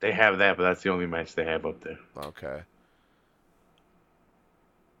 They have that, but that's the only match they have up there. Okay.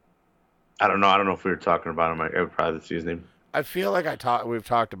 I don't know if we were talking about him. I would probably see his name. I feel like we've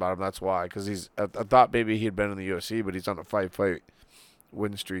talked about him. That's why, because I thought maybe he had been in the UFC, but he's on a fight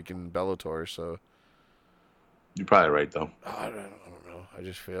win streak in Bellator. So You're probably right though. I don't know. I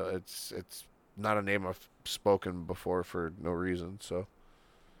just feel it's not a name I've spoken before for no reason. So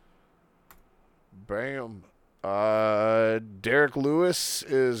bam. Derek Lewis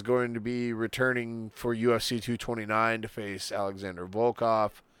is going to be returning for UFC 229 to face Alexander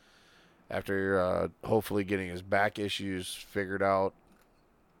Volkov after hopefully getting his back issues figured out.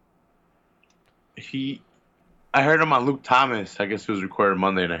 I heard him on Luke Thomas. I guess it was recorded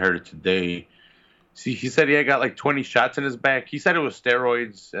Monday, and I heard it today. See, he said he had got like 20 shots in his back. He said it was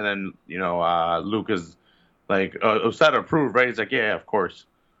steroids, and then Luke is like, "Osada approved, right?" He's like, "Yeah, of course."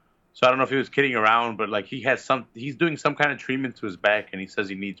 So I don't know if he was kidding around, but like he's doing some kind of treatment to his back, and he says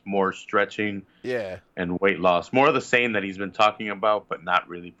he needs more stretching, and weight loss, more of the same that he's been talking about, but not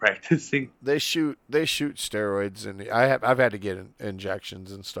really practicing. They shoot steroids, and I've had to get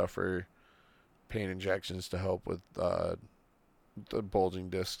injections and stuff for pain injections to help with the bulging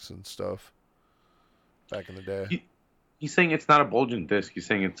discs and stuff back in the day. He's saying it's not a bulging disc. He's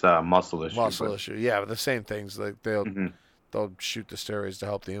saying it's a muscle issue. Muscle issue, yeah, but the same things. Like they'll shoot the steroids to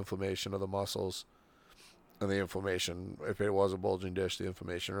help the inflammation of the muscles, and the inflammation, if it was a bulging disc, the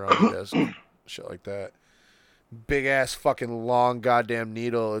inflammation around the disc, shit like that. Big ass fucking long goddamn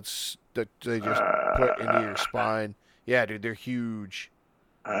needle. It's that they just put into your spine. Yeah, dude, they're huge.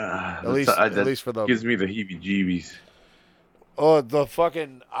 At least for the gives me the heebie-jeebies. Oh, the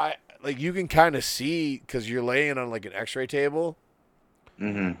fucking you can kind of see because you're laying on like an X-ray table.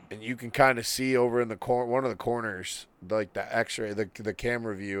 And you can kind of see over in the one of the corners, like the X-ray, the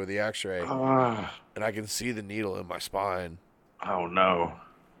camera view of the X-ray, and I can see the needle in my spine. Oh no!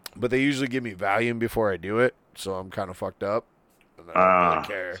 But they usually give me Valium before I do it, so I'm kind of fucked up. And I don't really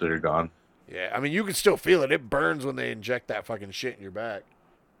care. So you're gone. Yeah, I mean you can still feel it. It burns when they inject that fucking shit in your back.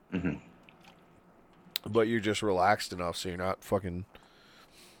 But you're just relaxed enough, so you're not fucking.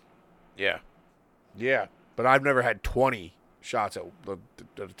 Yeah. But I've never had 20 shots at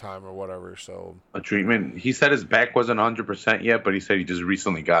a time or whatever, so a treatment. He said his back wasn't 100% yet, but he said he just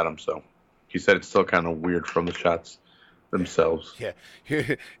recently got them, so he said it's still kind of weird from the shots themselves. Yeah.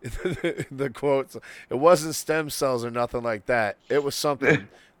 The quotes, it wasn't stem cells or nothing like that. It was something.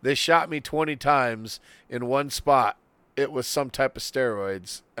 They shot me 20 times in one spot. It was some type of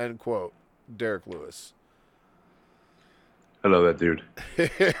steroids, end quote. Derek Lewis. I love that dude.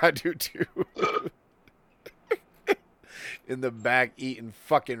 I do too. In the back eating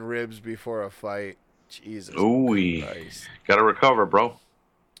fucking ribs before a fight. Jesus Christ. Gotta recover, bro.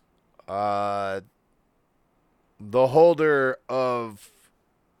 The holder of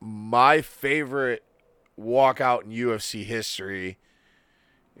my favorite walkout in UFC history,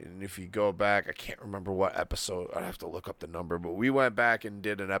 and if you go back, I can't remember what episode, I'd have to look up the number, but we went back and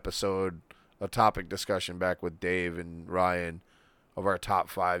did an episode, a topic discussion back with Dave and Ryan of our top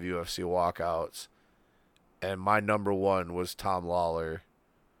 5 UFC walkouts. And my number one was Tom Lawler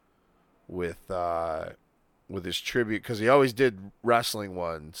with his tribute, because he always did wrestling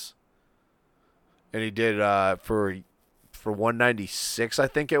ones, and he did for 196, I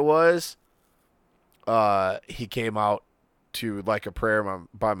think it was. He came out to Like a Prayer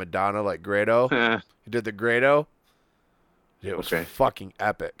by Madonna, like Grado. He did the Grado. It was fucking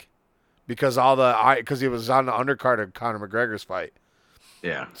epic, because he was on the undercard of Conor McGregor's fight.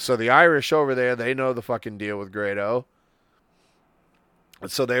 Yeah. So the Irish over there, they know the fucking deal with Grado.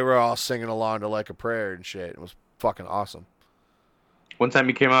 And so they were all singing along to Like a Prayer and shit. It was fucking awesome. One time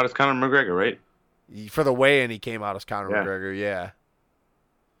he came out as Conor McGregor, right? For the weigh-in, he came out as Conor McGregor, yeah.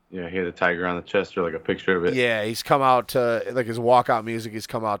 Yeah, he had the tiger on the chest or like a picture of it. Yeah, he's come out to, like his walkout music, he's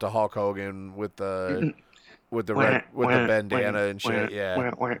come out to Hulk Hogan with the bandana and shit,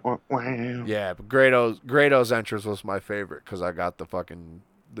 yeah. Yeah, but Grado's entrance was my favorite because I got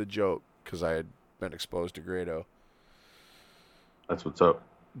the joke because I had been exposed to Grado. That's what's up.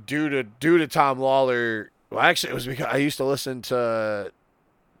 Due to Tom Lawler Well, actually, it was because I used to listen to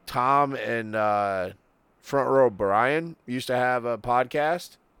Tom and Front Row Brian used to have a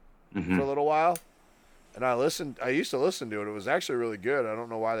podcast Hmm. for a little while, and I used to listen to it. It was actually really good. I don't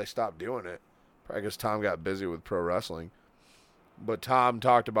know why they stopped doing it. Probably because Tom got busy with pro wrestling. But Tom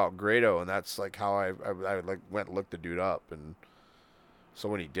talked about Grado, and that's like how I like went and looked the dude up, and so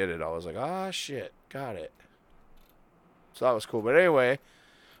when he did it, I was like, ah, shit, got it. So that was cool. But anyway,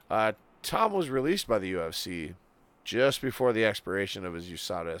 Tom was released by the UFC just before the expiration of his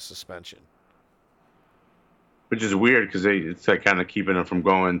USADA suspension. Which is weird because it's like kind of keeping him from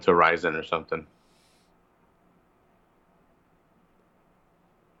going to Ryzen or something.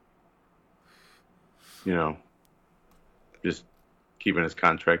 You know, just keeping his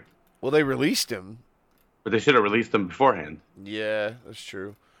contract. Well, they released him. But they should have released him beforehand. Yeah, that's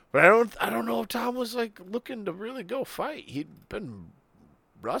true. But I don't know if Tom was like looking to really go fight. He'd been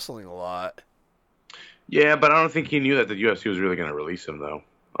wrestling a lot. Yeah, but I don't think he knew that the UFC was really going to release him, though.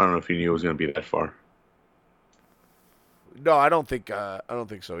 I don't know if he knew it was going to be that far. No, I don't think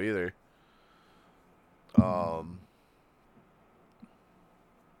so either.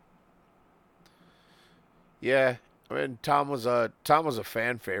 Yeah, I mean Tom was a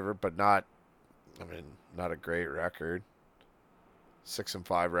fan favorite, but not, I mean, not a great record.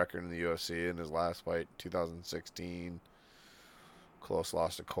 6-5 record in the UFC in his last fight, 2016. Close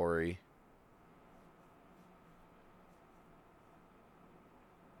loss to Corey.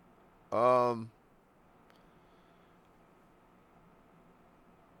 Um,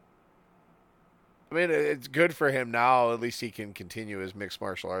 I mean, it's good for him now. At least he can continue his mixed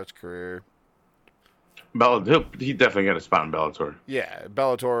martial arts career. He definitely got a spot in Bellator. Yeah,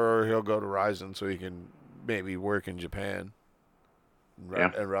 Bellator, or he'll go to Ryzen so he can maybe work in Japan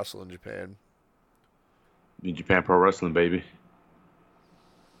Yeah. and wrestle in Japan. New Japan Pro Wrestling, baby.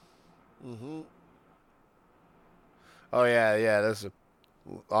 Mm-hmm. Oh yeah. That's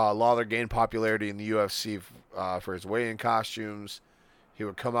Lawler gained popularity in the UFC for his weigh-in costumes. He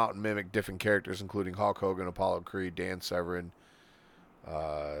would come out and mimic different characters, including Hulk Hogan, Apollo Creed, Dan Severn,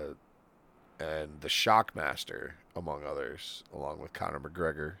 uh, and the Shockmaster, among others, along with Conor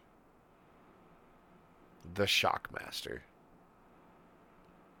McGregor. The Shockmaster.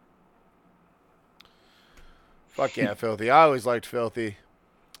 Fuck yeah, Filthy. I always liked Filthy.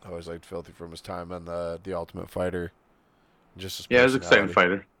 I always liked Filthy from his time on the Ultimate Fighter. Just his Yeah, he's an exciting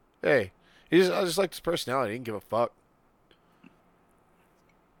fighter. Hey, I just liked his personality. He didn't give a fuck.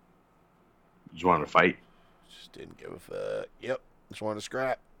 Just wanted to fight. Just didn't give a fuck. Yep. Just wanted to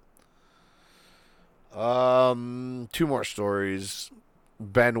scrap. Two more stories.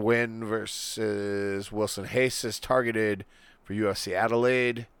 Ben Wynn versus Wilson Hayes is targeted for UFC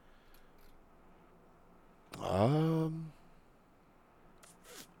Adelaide.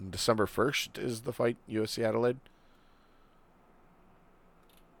 December 1st is the fight, UFC Adelaide.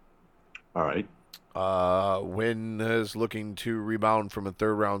 All right. Wynn is looking to rebound from a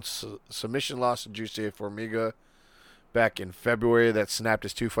third round submission loss to Juicy Formiga back in February that snapped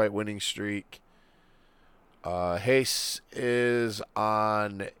his 2-fight winning streak. Hayes is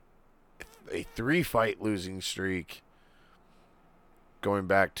on a 3-fight losing streak going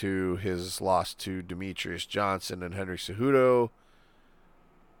back to his loss to Demetrius Johnson and Henry Cejudo.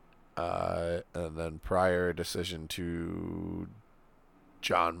 And then prior a decision to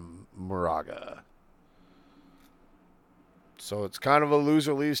John Moraga. So it's kind of a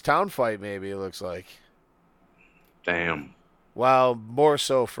loser leaves town fight, maybe, it looks like. Damn. Well, more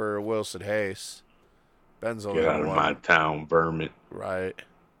so for Wilson Hayes. Ben's only Get out of one. my town, vermin. Right.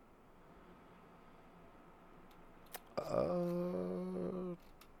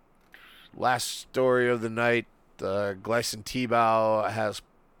 Last story of the night. Gleison Tebow has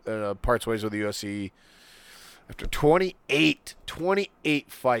parts ways with the UFC after 28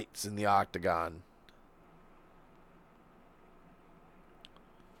 fights in the octagon.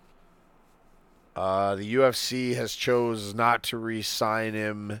 The UFC has chose not to re-sign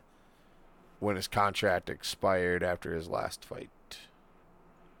him when his contract expired after his last fight.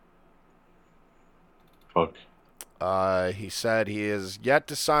 Fuck. He said he is yet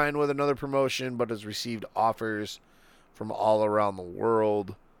to sign with another promotion, but has received offers from all around the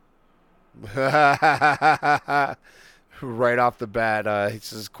world. Right off the bat, he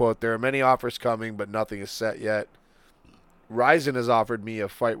says, quote, "There are many offers coming, but nothing is set yet. Ryzen has offered me a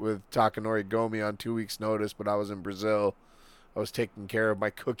fight with Takanori Gomi on 2 weeks' notice, but I was in Brazil. I was taking care of my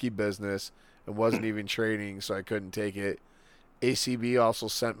cookie business and wasn't even training, so I couldn't take it. ACB also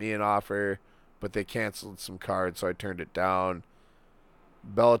sent me an offer, but they canceled some cards, so I turned it down.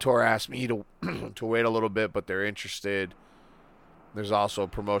 Bellator asked me to to wait a little bit, but they're interested. There's also a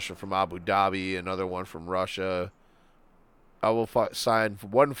promotion from Abu Dhabi, another one from Russia. I will sign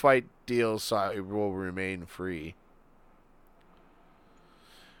one fight deal. Will remain free.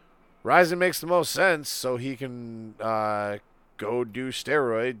 Rizin makes the most sense, so he can go do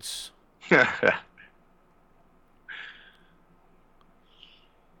steroids.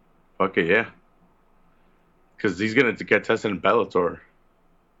 Okay, yeah. Because he's going to get tested in Bellator.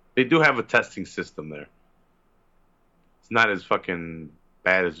 They do have a testing system there. It's not as fucking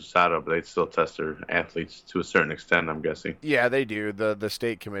bad as USADA, but they still test their athletes to a certain extent, I'm guessing. Yeah, they do. The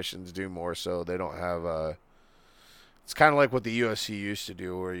state commissions do more so. They don't have a... It's kind of like what the UFC used to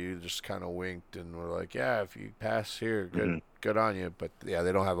do, where you just kind of winked and were like, yeah, if you pass here, good on you. But, yeah,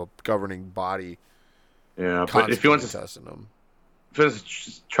 they don't have a governing body but if he wants to testing them. If he wants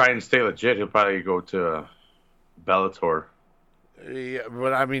to try and stay legit, he'll probably go to Bellator. Yeah,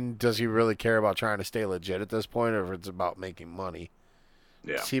 but, I mean, does he really care about trying to stay legit at this point, or if it's about making money?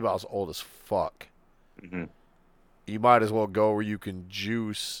 Yeah. T-Ball's old as fuck. Mm-hmm. You might as well go where you can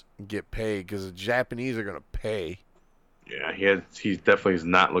juice and get paid, because the Japanese are going to pay. Yeah, he definitely has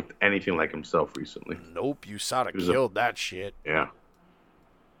not looked anything like himself recently. Nope, USADA killed that shit. Yeah.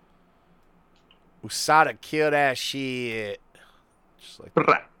 USADA killed that shit.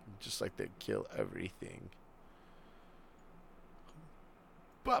 Just like they kill everything.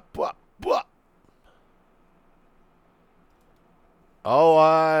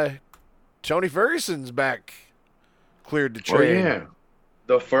 Oh, Tony Ferguson's back. Cleared to train. Oh, yeah.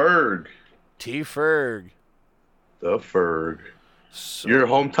 The Ferg. T-Ferg. The Ferg. So, your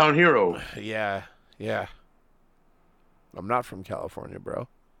hometown hero. Yeah. I'm not from California, bro.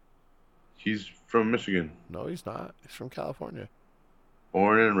 He's from Michigan. No, he's not. He's from California.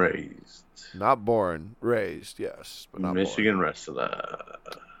 Born and raised. Not born, raised, yes, but not Michigan born. wrestler.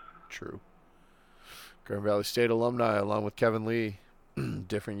 True. Grand Valley State alumni, along with Kevin Lee,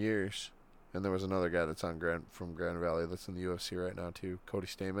 different years. And there was another guy that's from Grand Valley that's in the UFC right now too, Cody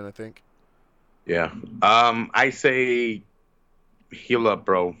Stamen, I think. Yeah. I say heal up,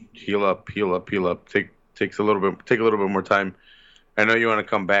 bro. Heal up. Take a little bit more time. I know you want to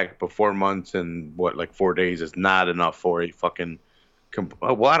come back, but 4 months and 4 days is not enough for a fucking.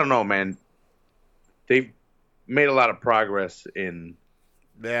 Well, I don't know, man. They've made a lot of progress in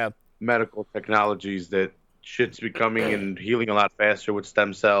medical technologies that shit's becoming and healing a lot faster with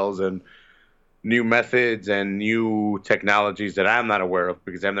stem cells and new methods and new technologies that I'm not aware of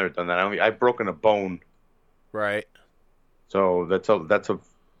because I've never done that. I've broken a bone. Right. So that's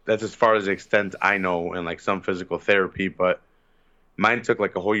as far as the extent I know in some physical therapy, but mine took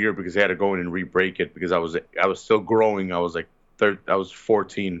a whole year because I had to go in and re-break it because I was still growing. I was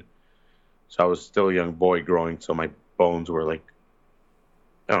 14, so I was still a young boy growing. So my bones were I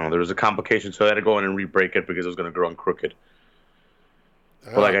don't know. There was a complication, so I had to go in and re-break it because it was going to grow crooked.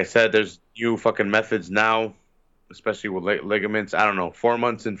 But like I said, there's new fucking methods now, especially with ligaments. I don't know. 4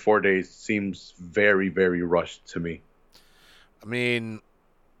 months and 4 days seems very, very rushed to me. I mean,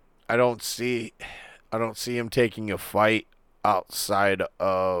 I don't see him taking a fight outside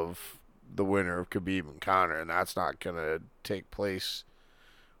of the winner of Khabib and Conor, and that's not gonna take place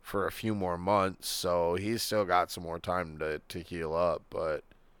for a few more months. So he's still got some more time to heal up. But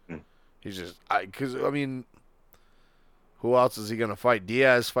he's just who else is he gonna fight?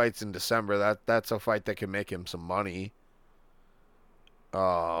 Diaz fights in December. That's a fight that can make him some money.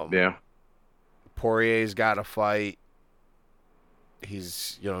 Yeah. Poirier's got a fight.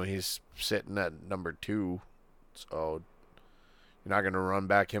 He's sitting at number 2, so you're not going to run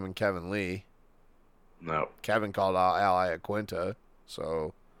back him and Kevin Lee. No. Kevin called out Al Iaquinta,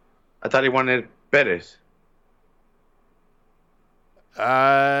 so. I thought he wanted Perez.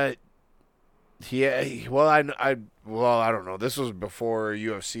 Yeah. Well, I don't know. This was before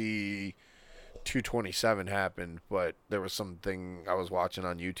UFC 227 happened, but there was something I was watching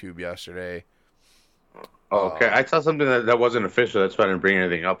on YouTube yesterday. Oh, okay. I saw something that wasn't official. That's why I didn't bring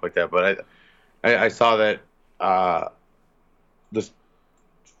anything up like that. But I saw that this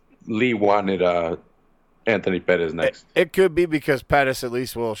Lee wanted Anthony Pettis next. It could be because Pettis at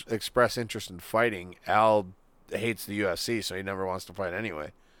least will express interest in fighting. Al hates the UFC, so he never wants to fight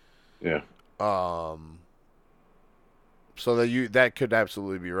anyway. Yeah. So that could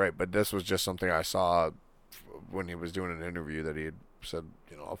absolutely be right. But this was just something I saw when he was doing an interview that he had said,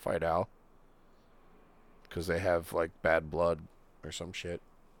 I'll fight Al. Because they have bad blood or some shit.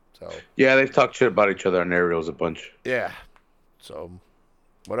 So yeah, they've talked shit about each other on aerials a bunch. Yeah. So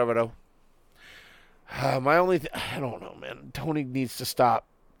whatever though. My only I don't know, man. Tony needs to stop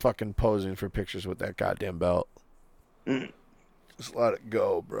fucking posing for pictures with that goddamn belt. Just let it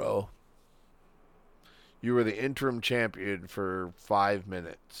go, bro. You were the interim champion for 5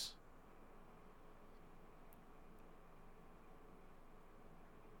 minutes.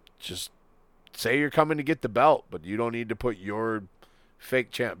 Just say you're coming to get the belt, but you don't need to put your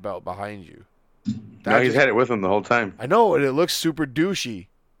fake champ belt behind you. No, he's had it with him the whole time. I know, and it looks super douchey.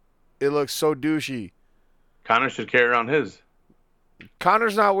 It looks so douchey. Conor should carry around his.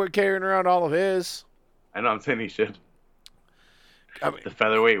 Conor's not carrying around all of his. I know, I'm saying he should. I mean, the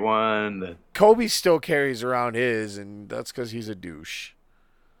featherweight one. Kobe still carries around his, and that's because he's a douche.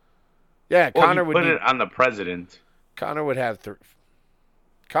 Yeah, well, Conor would put it on the president. Conor would have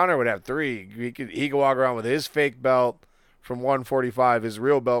Conor would have 3. He could walk around with his fake belt from 145, his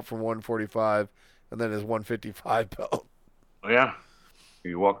real belt from 145, and then his 155 belt. Oh, yeah.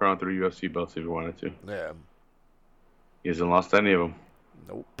 You could walk around 3 UFC belts if you wanted to. Yeah. He hasn't lost any of them.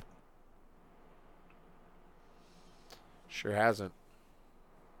 Nope. Sure hasn't.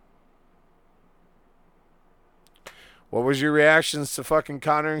 What was your reactions to fucking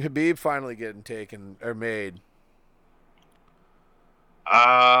Conor and Khabib finally getting taken or made?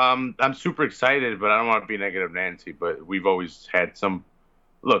 I'm super excited, but I don't want to be negative Nancy. But we've always had some.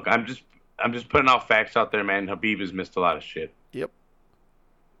 Look, I'm just putting out facts out there, man. Khabib has missed a lot of shit. Yep.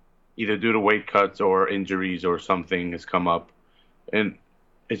 Either due to weight cuts or injuries or something has come up, and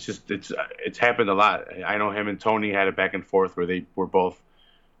it's happened a lot. I know him and Tony had it back and forth where they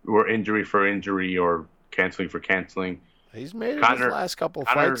were injury for injury or canceling for canceling. He's made it his last couple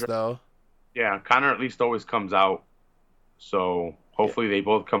fights though. Yeah, Conor at least always comes out. So hopefully they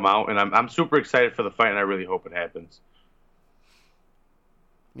both come out, and I'm super excited for the fight, and I really hope it happens.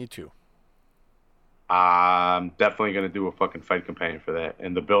 Me too. I'm definitely going to do a fucking fight companion for that,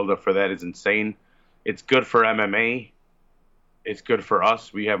 and the build-up for that is insane. It's good for MMA. It's good for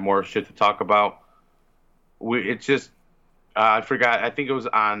us. We have more shit to talk about. It's just, I forgot, I think it was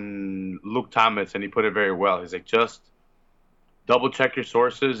on Luke Thomas, and he put it very well. He's like, just double-check your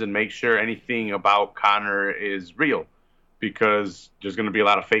sources and make sure anything about Conor is real, because there's going to be a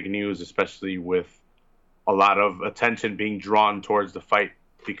lot of fake news, especially with a lot of attention being drawn towards the fight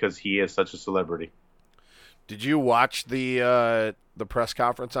because he is such a celebrity. Did you watch the press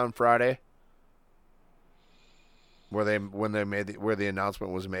conference on Friday, where the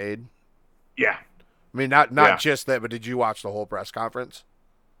announcement was made? Yeah. I mean, not just that, but did you watch the whole press conference?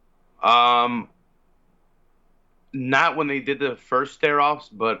 Not when they did the first stare-offs,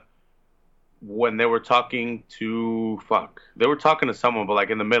 but when they were talking to they were talking to someone, but like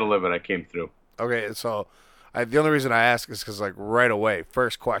in the middle of it, I came through. Okay, so the only reason I ask is because like right away,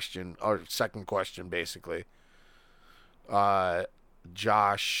 first question or second question, basically.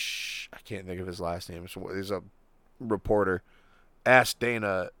 Josh, I can't think of his last name. So he's a reporter. Asked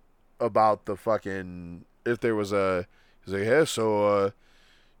Dana about the fucking if there was a. He's like, hey, so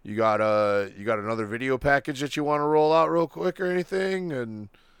you got another video package that you want to roll out real quick or anything? And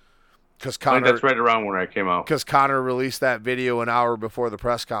because Conor, I think that's right around when I came out. Because Conor released that video an hour before the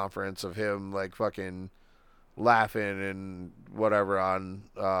press conference of him like fucking laughing and whatever on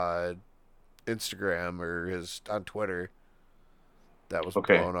Instagram or on Twitter. That was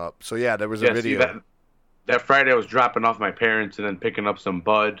blown up. So yeah, there was a video. See, that Friday I was dropping off my parents and then picking up some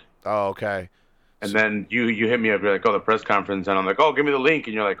bud. Oh, okay. And then you hit me up. You're like, oh, the press conference, and I'm like, oh, give me the link.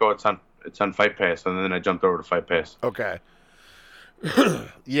 And you're like, oh, it's on Fight Pass. And then I jumped over to Fight Pass. Okay.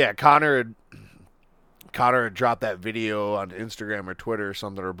 Yeah, Conor had dropped that video on Instagram or Twitter or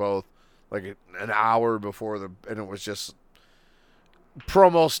something or both, like an hour before and it was just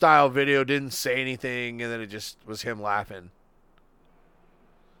promo style video. Didn't say anything, and then it just was him laughing.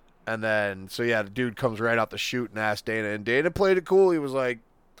 And then, so yeah, the dude comes right out the chute and asks Dana, and Dana played it cool. He was like,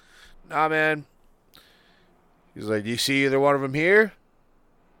 nah, man. He's like, do you see either one of them here?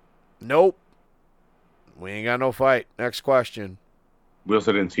 Nope. We ain't got no fight. Next question. We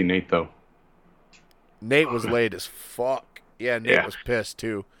also didn't see Nate, though. Nate was late as fuck. Yeah, Nate was pissed,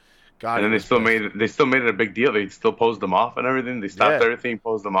 too. God, and then they still made it a big deal. They still posed them off and everything. They stopped everything,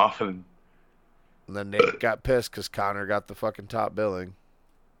 posed them off. And then Nate got pissed because Conor got the fucking top billing.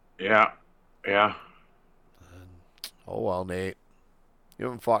 Yeah. Oh, well, Nate. You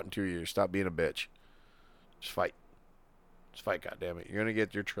haven't fought in 2 years. Stop being a bitch. Just fight. Just fight, goddammit. You're going to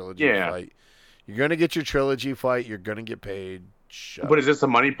get your trilogy fight. You're going to get your trilogy fight. You're going to get paid. But is this a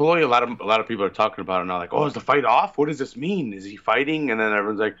money ploy? A lot of people are talking about it now. Like, oh, is the fight off? What does this mean? Is he fighting? And then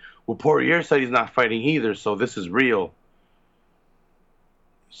everyone's like, well, Poirier said he's not fighting either, so this is real.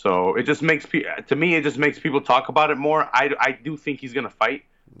 So it just makes people talk about it more. I do think he's going to fight.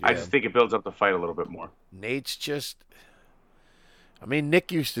 Yeah. I just think it builds up the fight a little bit more. Nate's just... I mean,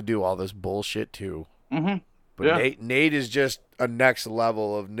 Nick used to do all this bullshit, too. Mm-hmm. But Nate is just a next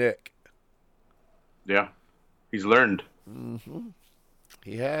level of Nick. Yeah, he's learned. Mm-hmm.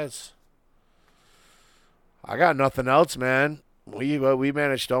 He has. I got nothing else, man. We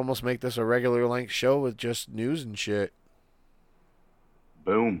managed to almost make this a regular length show with just news and shit.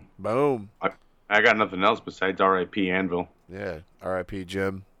 Boom. Boom. I got nothing else besides R.I.P. Anvil. Yeah. R.I.P.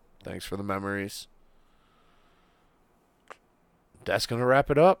 Jim. Thanks for the memories. That's gonna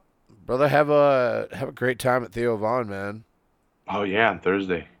wrap it up, brother. Have a great time at Theo Vaughn, man. Oh yeah, on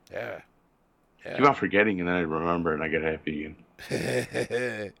Thursday. Yeah. Keep on forgetting, and then I remember, and I get happy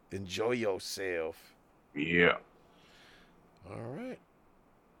again. Enjoy yourself. Yeah. All right.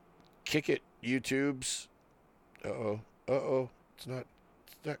 Kick it, YouTubes. Uh-oh. It's not.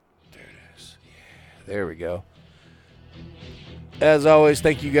 There it is. Yeah. There we go. As always,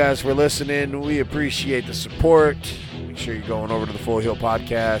 thank you guys for listening. We appreciate the support. Make sure you're going over to the Full Heel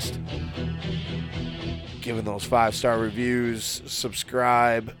Podcast, giving those 5-star reviews,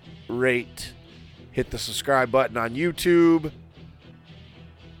 subscribe, rate, hit the subscribe button on YouTube.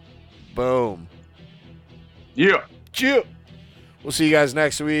 Boom. Yeah. Chew. We'll see you guys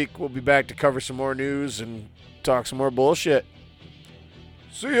next week. We'll be back to cover some more news and talk some more bullshit.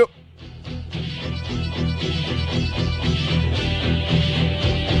 See ya.